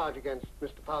no charge against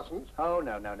Mr. Parsons? Oh,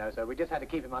 no, sir. We just had to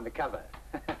keep him under cover.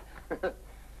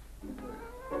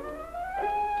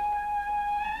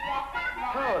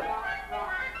 Howard.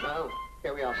 Well,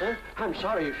 here we are, sir. I'm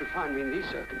sorry you should find me in these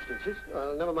circumstances.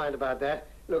 Well, never mind about that.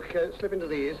 Look, slip into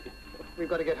these. We've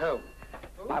got to get home.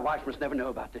 My wife must never know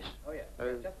about this. Oh, yes.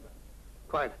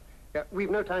 Quite. Yeah, we've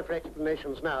no time for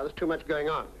explanations now. There's too much going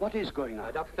on. What is going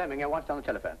on? Dr. Fleming, I want you on the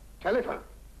telephone. Telephone?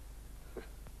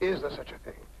 Is there such a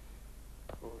thing?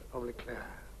 Oh, it's probably Claire.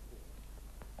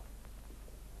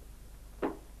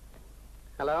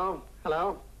 Hello?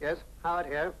 Hello? Yes? Howard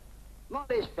here.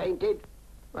 Molly's fainted.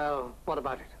 Well, what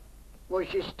about it? Was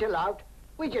she still out?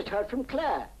 We just heard from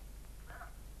Claire.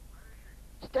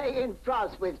 Stay in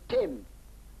France with Tim.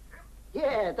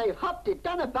 Yeah, they've hopped it,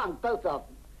 done a bunk, both of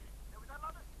them. There was a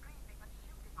lot of screaming and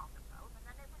shooting on the phone, and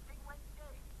then everything went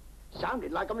dead.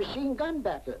 Sounded like a machine gun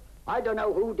battle. I don't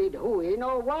know who did who in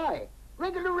or why.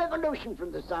 Regular revolution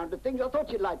from the sound of things. I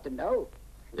thought you'd like to know.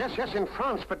 Yes, in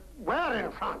France, but where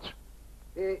in France?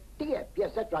 Dieppe.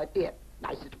 Yes, that's right, Dieppe.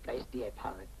 Nice little place, Dieppe,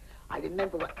 Howard. I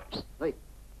remember what... Psst, wait.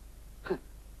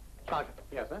 Sergeant.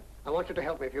 Yes, sir? I want you to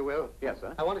help me, if you will. Yes,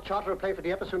 sir. I want to charter a plane for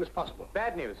Dieppe as soon as possible.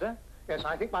 Bad news, sir? Yes,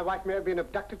 I think my wife may have been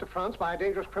abducted to France by a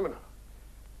dangerous criminal.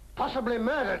 Possibly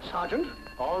murdered, Sergeant.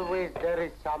 Always there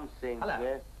is something, Hello.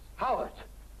 yes. Howard.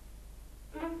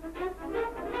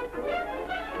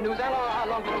 Nous allons à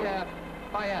l'Angleterre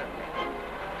by air.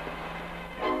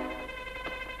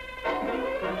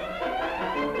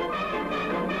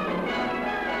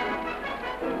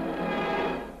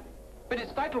 But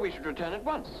it's vital we should return at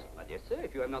once. My dear sir,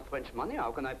 if you have not French money,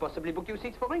 how can I possibly book you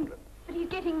seats for England? But he's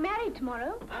getting married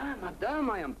tomorrow. Ah, madame,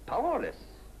 I am powerless.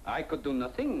 I could do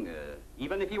nothing,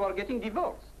 even if you are getting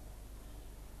divorced.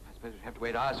 I suppose we'd have to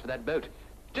wait hours for that boat.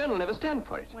 Joan will never stand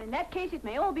for it. Well, in that case, it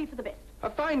may all be for the best. A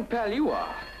fine pal you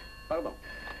are. Pardon.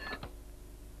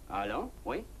 Allons?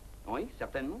 Oui? Oui,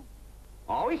 certainement.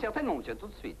 Ah oui, certainement, monsieur, tout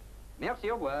de suite.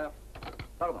 Merci, au revoir.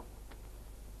 Pardon.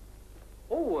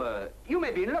 Oh, you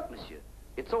may be in luck, monsieur.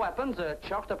 It so happens a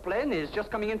charter plane is just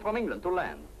coming in from England to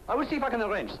land. I will see if I can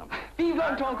arrange some. Vive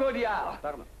l'entente cordiale.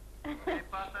 Pardon.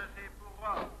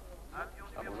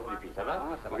 Ça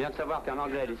va? On vient de savoir qu'un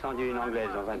Anglais a descendu une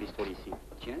Anglaise dans un bistrot ici.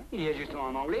 Tiens, il y a justement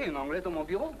un Anglais et une Anglaise dans mon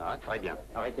bureau. Ah, très bien.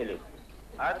 Arrêtez-les.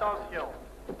 Attention,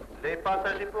 les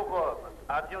passagers pour Rome,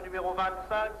 avion numéro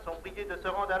 25, sont priés de se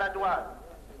rendre à la douane.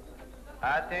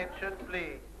 Attention,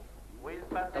 please.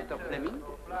 Dr. Fleming?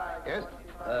 Yes?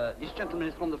 This gentleman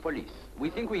is from the police. We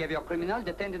think we have your criminal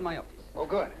detained in my office. Oh,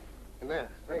 good. In there.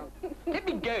 Thank you. Let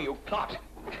me go, you clot.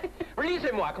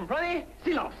 Releasez-moi, comprenez?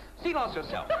 Silence. Silence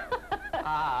yourself.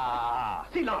 Ah,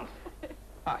 silence.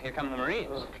 Ah, here come the Marines.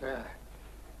 Oh, Claire.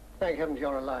 Thank heavens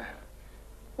you're alive.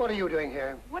 What are you doing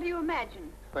here? What do you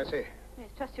imagine? I see. Yes,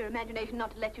 trust your imagination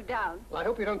not to let you down. Well, I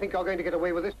hope you don't think you're going to get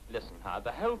away with this. Listen, Howard,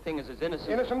 the whole thing is as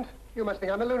innocent... Innocent? You must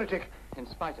think I'm a lunatic. In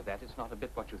spite of that, it's not a bit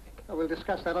what you think. We'll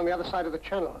discuss that on the other side of the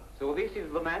channel. So this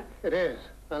is the man? It is.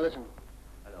 Now, listen.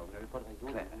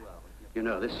 Claire, you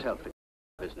know, this selfish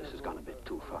business has gone a bit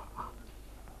too far.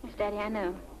 Yes, Daddy, I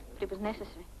know. But it was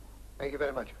necessary. Thank you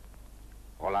very much.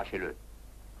 Relâchez-le.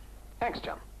 Thanks,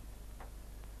 John.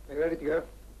 Are you ready to go?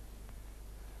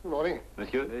 Good morning.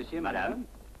 Monsieur, madame.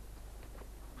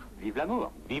 Vive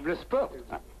l'amour. Vive le sport.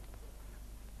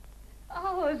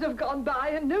 Hours have gone by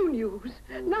and no news.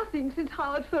 Nothing since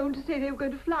Howard phoned to say they were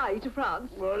going to fly to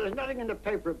France. Well, there's nothing in the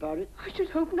paper about it. I should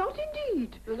hope not,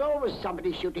 indeed. There's always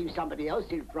somebody shooting somebody else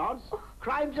in France.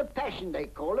 Crimes of passion, they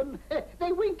call them.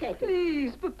 They wink at it.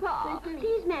 Please, Papa.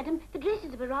 Please, madam, the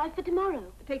dresses have arrived for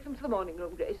tomorrow. Take them to the morning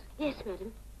room, Grace. Yes,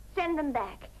 madam. Send them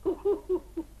back.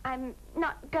 I'm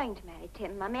not going to marry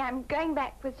Tim, Mummy. I'm going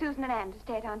back with Susan and Anne to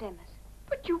stay at Aunt Emma's.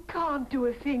 But you can't do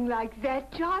a thing like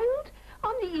that, child.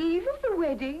 On the eve of the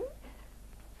wedding.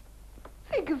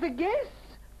 Think of the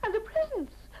guests and the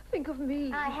presents. Think of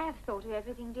me. I have thought of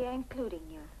everything, dear, including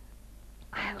you.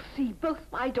 I'll see both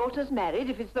my daughters married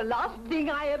if it's the last thing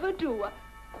I ever do.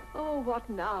 Oh, what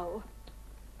now?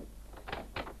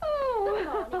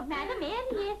 Oh. Good morning, Madam. Here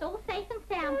he is, all safe and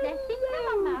sound. Bless him. Come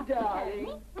on, Master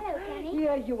Tony. Hello, Kenny.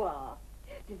 Here you are.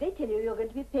 Did they tell you you're going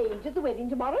to be page at the wedding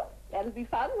tomorrow? That'll be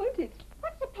fun, won't it?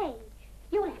 What's a page?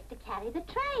 You'll have to carry the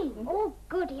train. Oh,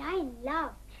 goody, I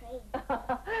love trains.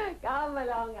 Come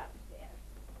along upstairs.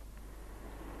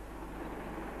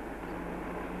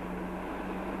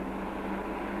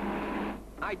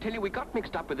 I tell you, we got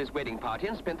mixed up with this wedding party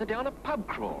and spent the day on a pub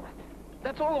crawl.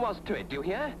 That's all there was to it, do you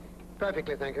hear?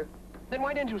 Perfectly, thank you. Then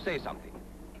why don't you say something?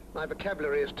 My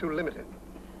vocabulary is too limited.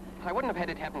 I wouldn't have had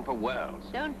it happen for worlds.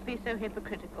 Don't be so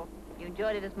hypocritical. You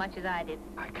enjoyed it as much as I did.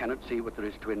 I cannot see what there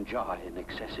is to enjoy in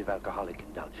excessive alcoholic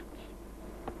indulgence.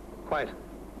 Quite.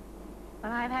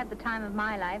 Well, I've had the time of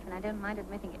my life, and I don't mind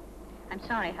admitting it. I'm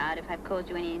sorry, Howard, if I've caused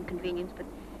you any inconvenience, but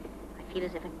I feel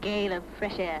as if a gale of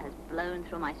fresh air has blown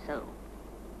through my soul.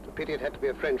 It's a pity it had to be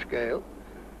a French gale.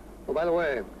 Oh, by the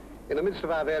way, in the midst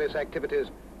of our various activities,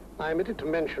 I omitted to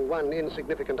mention one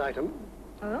insignificant item.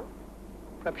 Oh?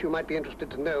 Perhaps you might be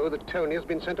interested to know that Tony has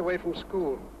been sent away from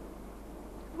school.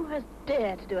 Who has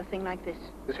dared to do a thing like this?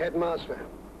 His headmaster.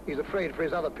 He's afraid for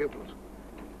his other pupils.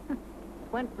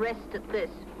 Won't rest at this.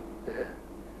 Yeah.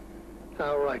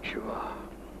 How right you are.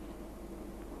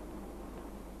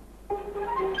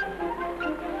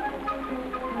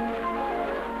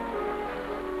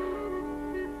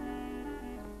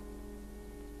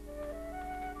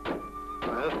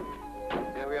 Well,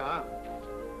 here we are.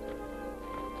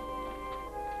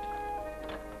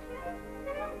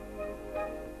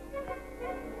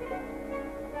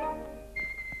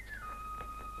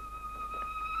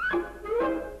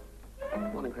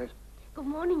 Morning, Grace. Good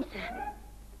morning, sir.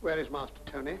 Where is Master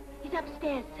Tony? He's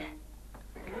upstairs, sir.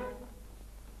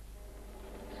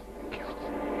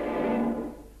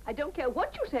 I don't care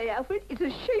what you say, Alfred. It's a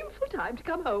shameful time to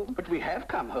come home. But we have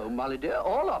come home, Molly dear,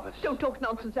 all of us. Don't talk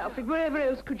nonsense, Alfred. Wherever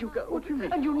else could you go? What do you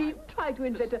mean? And you needn't try to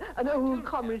invent an old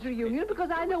comrades reunion, because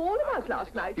I know all about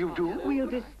last night. You do? We'll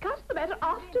discuss the matter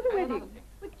after the wedding.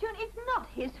 But, John, it's not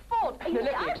his fault. Now,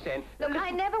 let me extend. Look,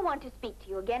 I never want to speak to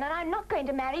you again, and I'm not going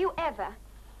to marry you ever.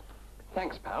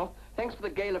 Thanks, pal. Thanks for the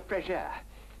gale of fresh air.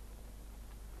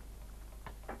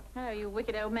 Oh, you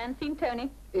wicked old man. Seen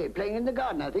Tony? Hey, playing in the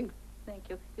garden, I think. Thank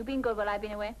you. You been good while I've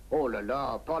been away? Oh, la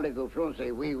la, parlez-vous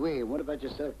français, oui, oui. What about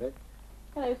yourself, eh?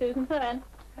 Hello, Susan. Fern.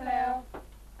 Hello.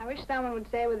 I wish someone would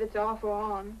say whether it's off or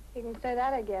on. You can say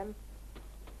that again.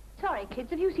 Sorry,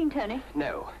 kids. Have you seen Tony?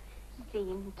 No.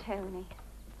 Seen Tony.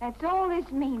 That's all this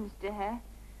means to her.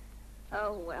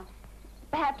 Oh, well.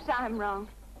 Perhaps I'm wrong.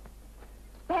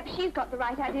 Perhaps she's got the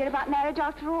right idea about marriage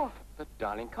after all. But,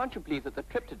 darling, can't you believe that the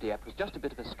trip to Dieppe was just a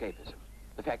bit of escapism?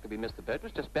 The fact that we missed the boat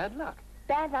was just bad luck.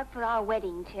 Bad luck for our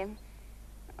wedding, Tim.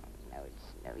 Oh, no,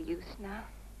 it's no use now.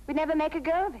 We'd never make a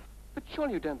go of it. But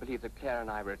surely you don't believe that Claire and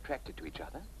I were attracted to each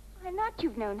other? Why not?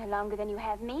 You've known her longer than you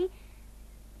have me.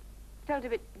 Felt a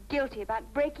bit guilty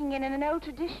about breaking in an old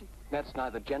tradition. That's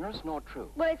neither generous nor true.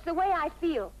 Well, it's the way I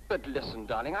feel. But listen,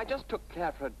 darling, I just took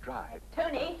Claire for a drive.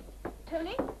 Tony?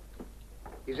 Tony?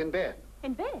 He's in bed,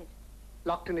 In bed?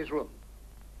 locked in his room.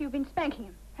 You've been spanking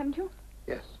him, haven't you?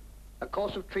 Yes. A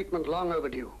course of treatment long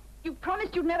overdue. You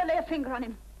promised you'd never lay a finger on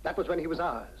him. That was when he was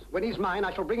ours. When he's mine,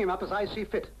 I shall bring him up as I see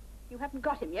fit. You haven't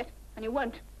got him yet, and you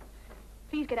won't.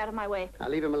 Please get out of my way. I'll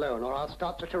leave him alone, or I'll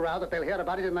start such a row that they'll hear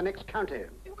about it in the next county.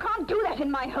 You can't do that in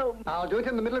my home. I'll do it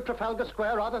in the middle of Trafalgar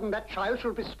Square rather than that child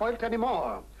shall be spoilt any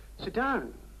more. Sit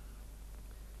down.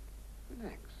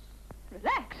 Relax.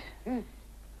 Relax? Yes.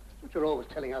 What you're always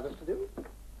telling others to do.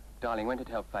 Darling, won't it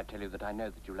help if I tell you that I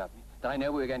know that you love me? That I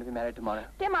know we're going to be married tomorrow?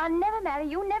 Tim, I'll never marry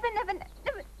you. Never, never,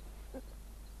 never.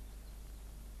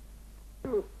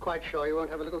 You're quite sure you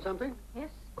won't have a little something? Yes,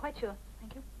 quite sure.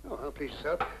 Thank you. Oh, well, please,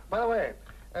 sir. By the way,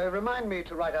 remind me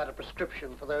to write out a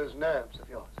prescription for those nerves of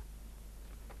yours.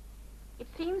 It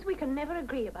seems we can never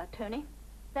agree about Tony.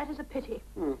 That is a pity.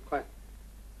 Quite.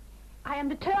 I am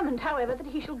determined, however, that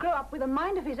he shall grow up with a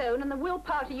mind of his own and the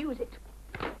willpower to use it.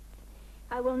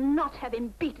 I will not have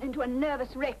him beaten into a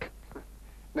nervous wreck.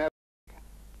 No.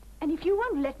 And if you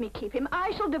won't let me keep him,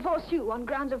 I shall divorce you on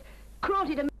grounds of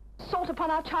cruelty to assault upon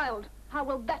our child. How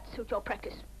will that suit your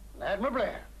practice? Admirably.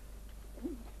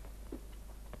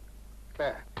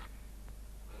 Claire.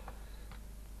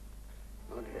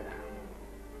 Oh, dear.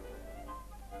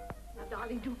 Now,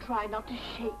 darling, do try not to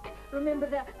shake. Remember,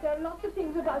 there are lots of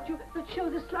things about you that show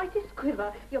the slightest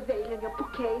quiver. Your veil and your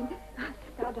bouquet.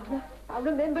 Now, Donna, now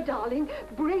remember, darling,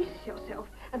 brace yourself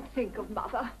and think of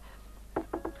Mother.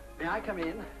 May I come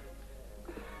in?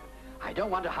 I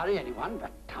don't want to hurry anyone,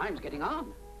 but time's getting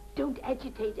on. Don't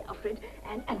agitate, Alfred.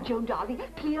 And Joan, darling,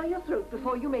 clear your throat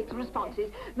before you make the responses.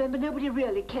 Remember, nobody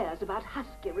really cares about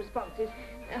husky responses.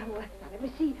 Now, let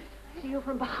me see you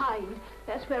from behind.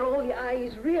 That's where all the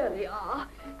eyes really are.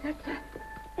 That's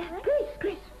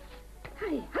Grace.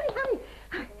 Honey.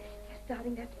 Yes,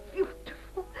 darling, that's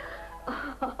beautiful.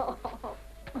 Oh.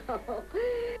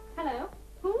 Hello?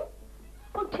 Who?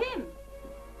 Oh, Tim.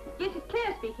 Yes, it's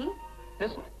Claire speaking.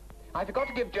 Listen, I forgot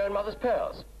to give Joan Mother's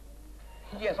pearls.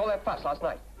 Yes, all that fuss last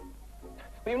night.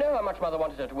 Well, you know how much Mother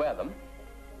wanted her to wear them.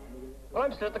 Well,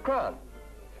 I'm still at the Crown.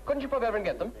 Couldn't you pop over and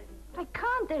get them? I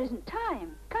can't. There isn't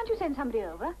time. Can't you send somebody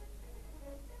over?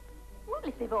 Well,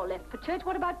 if they've all left for church,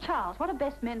 what about Charles? What are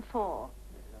best men for?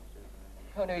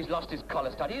 Oh, no, he's lost his collar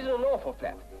stud. He's in an awful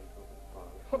flap.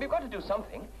 Well, we've got to do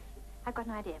something. I've got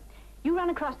an idea. You run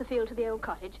across the field to the old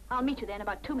cottage. I'll meet you there in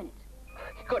about 2 minutes.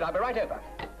 Good, I'll be right over.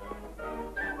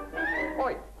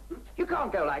 Oi, you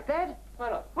can't go like that. Why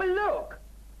not? Well, look.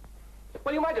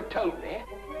 Well, you might have told me.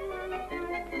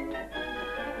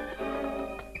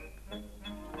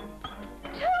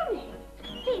 Tony!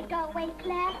 Please go away,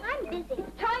 Claire. I'm busy.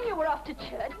 It's time you were off to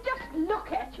church. Just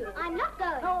look at you. I'm not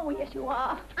going. Oh, yes, you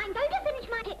are. I'm going to finish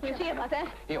my picture. We'll see about that.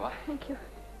 Here you are. Thank you.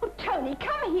 Oh, Tony,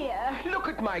 come here. Look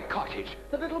at my cottage,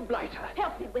 the little blighter.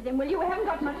 Help me with him, will you? We haven't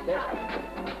got much time.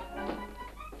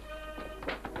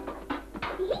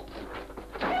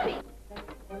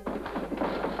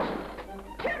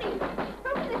 Tony!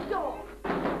 Open this door!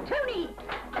 Tony!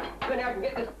 Then I can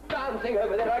get this darn thing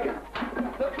over there. I can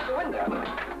look through the window.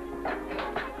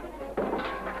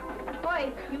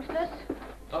 Boy, useless.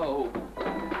 Oh.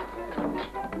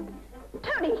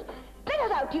 Tony, let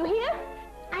us out, do you hear?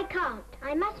 I can't.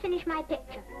 I must finish my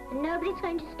picture, and nobody's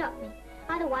going to stop me.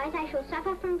 Otherwise, I shall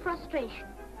suffer from frustration.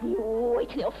 You wait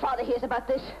till your father hears about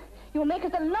this. You'll make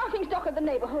us the laughing stock of the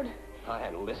neighborhood. I'll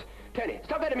handle this. Tony,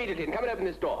 stop that immediately and come and open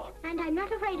this door. And I'm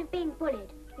not afraid of being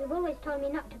bullied. You've always told me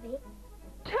not to be.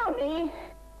 Tony!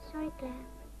 Sorry, Claire.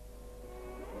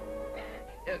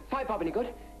 5 bob, any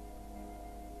good?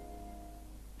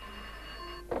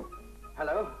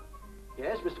 Hello?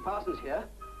 Yes, Mr. Parsons here.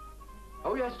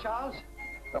 Oh, yes, Charles?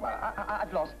 Well,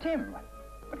 I've lost Tim,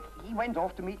 but he went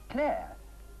off to meet Claire.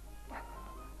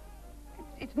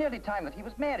 It's nearly time that he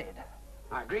was married.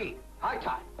 I agree. High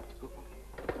time.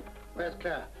 Where's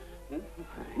Claire?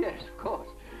 Yes, of course.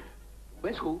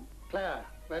 Where's who? Claire,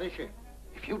 where is she?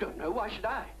 If you don't know, why should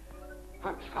I?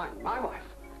 I must find my wife.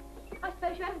 I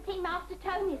suppose you haven't seen Master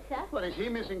Tony, sir? Well, is he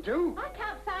missing too? I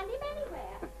can't find him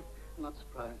anywhere. Not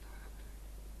surprised.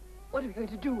 What are we going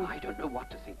to do? I don't know what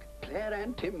to think. Claire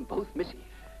and Tim both missing.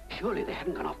 Surely they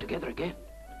haven't gone off together again.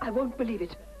 I won't believe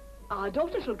it. Our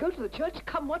daughter shall go to the church,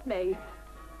 come what may.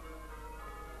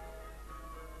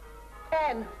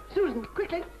 Anne, Susan,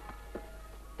 quickly.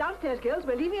 Downstairs, girls.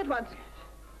 We're leaving at once.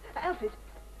 Alfred,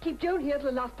 keep Joan here till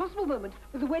the last possible moment.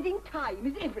 With the wedding, time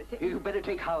is everything. You better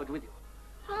take Howard with you.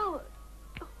 Howard?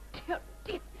 Oh,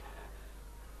 dear.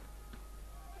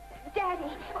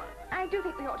 Daddy, I do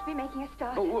think we ought to be making a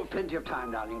start. Oh, plenty of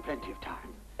time, darling, plenty of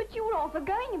time. But you were all for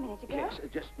going a minute ago. Yes, I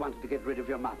just wanted to get rid of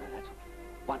your mother, that's all.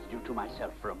 Wanted you to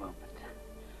myself for a moment.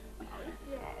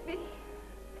 Daddy.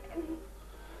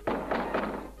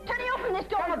 Tony, open this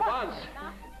door. Come at once.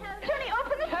 Tony,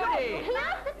 open this Tony! door.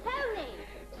 Master Tony!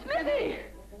 Smithy!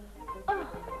 Oh.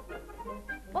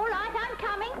 All right, I'm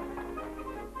coming.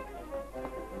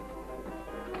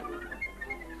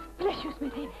 Bless you,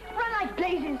 Smithy. Run like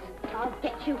blazes. I'll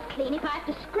get you clean if I have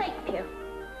to scrape you.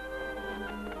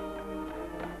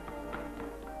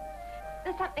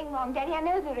 There's something wrong, Daddy. I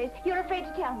know there is. You're afraid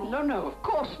to tell me. No, of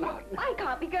course not. I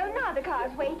can't be going now. The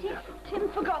car's waiting. Tim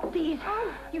forgot these.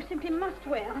 Oh, you simply must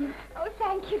wear them. Oh,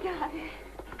 thank you, darling.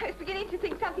 I was beginning to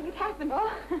think something had happened.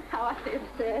 Oh, how I feel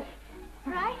absurd.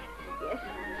 Right? Yes.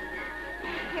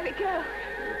 Here we go.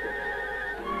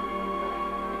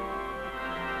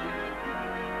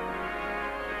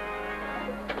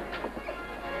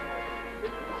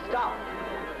 Stop.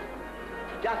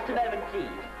 Just a moment, please.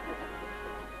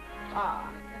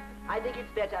 I think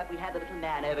it's better if we have the little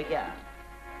man over here.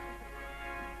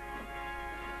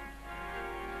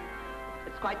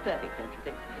 It's quite perfect, don't you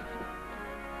think?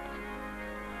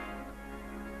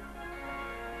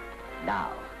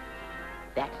 Now,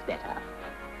 that's better,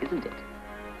 isn't it?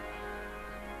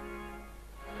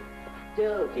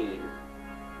 Still, please.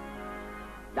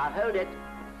 Now hold it.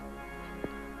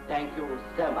 Thank you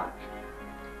so much.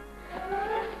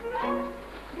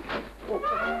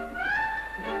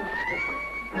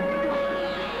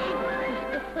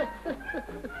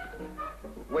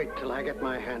 Wait till I get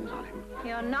my hands on him.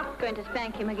 You're not going to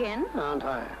spank him again. Aren't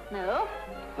I? No,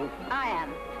 I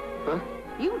am. Huh?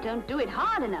 You don't do it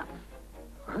hard enough.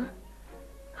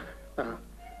 Huh?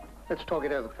 Let's talk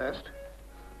it over first.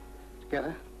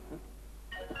 Together.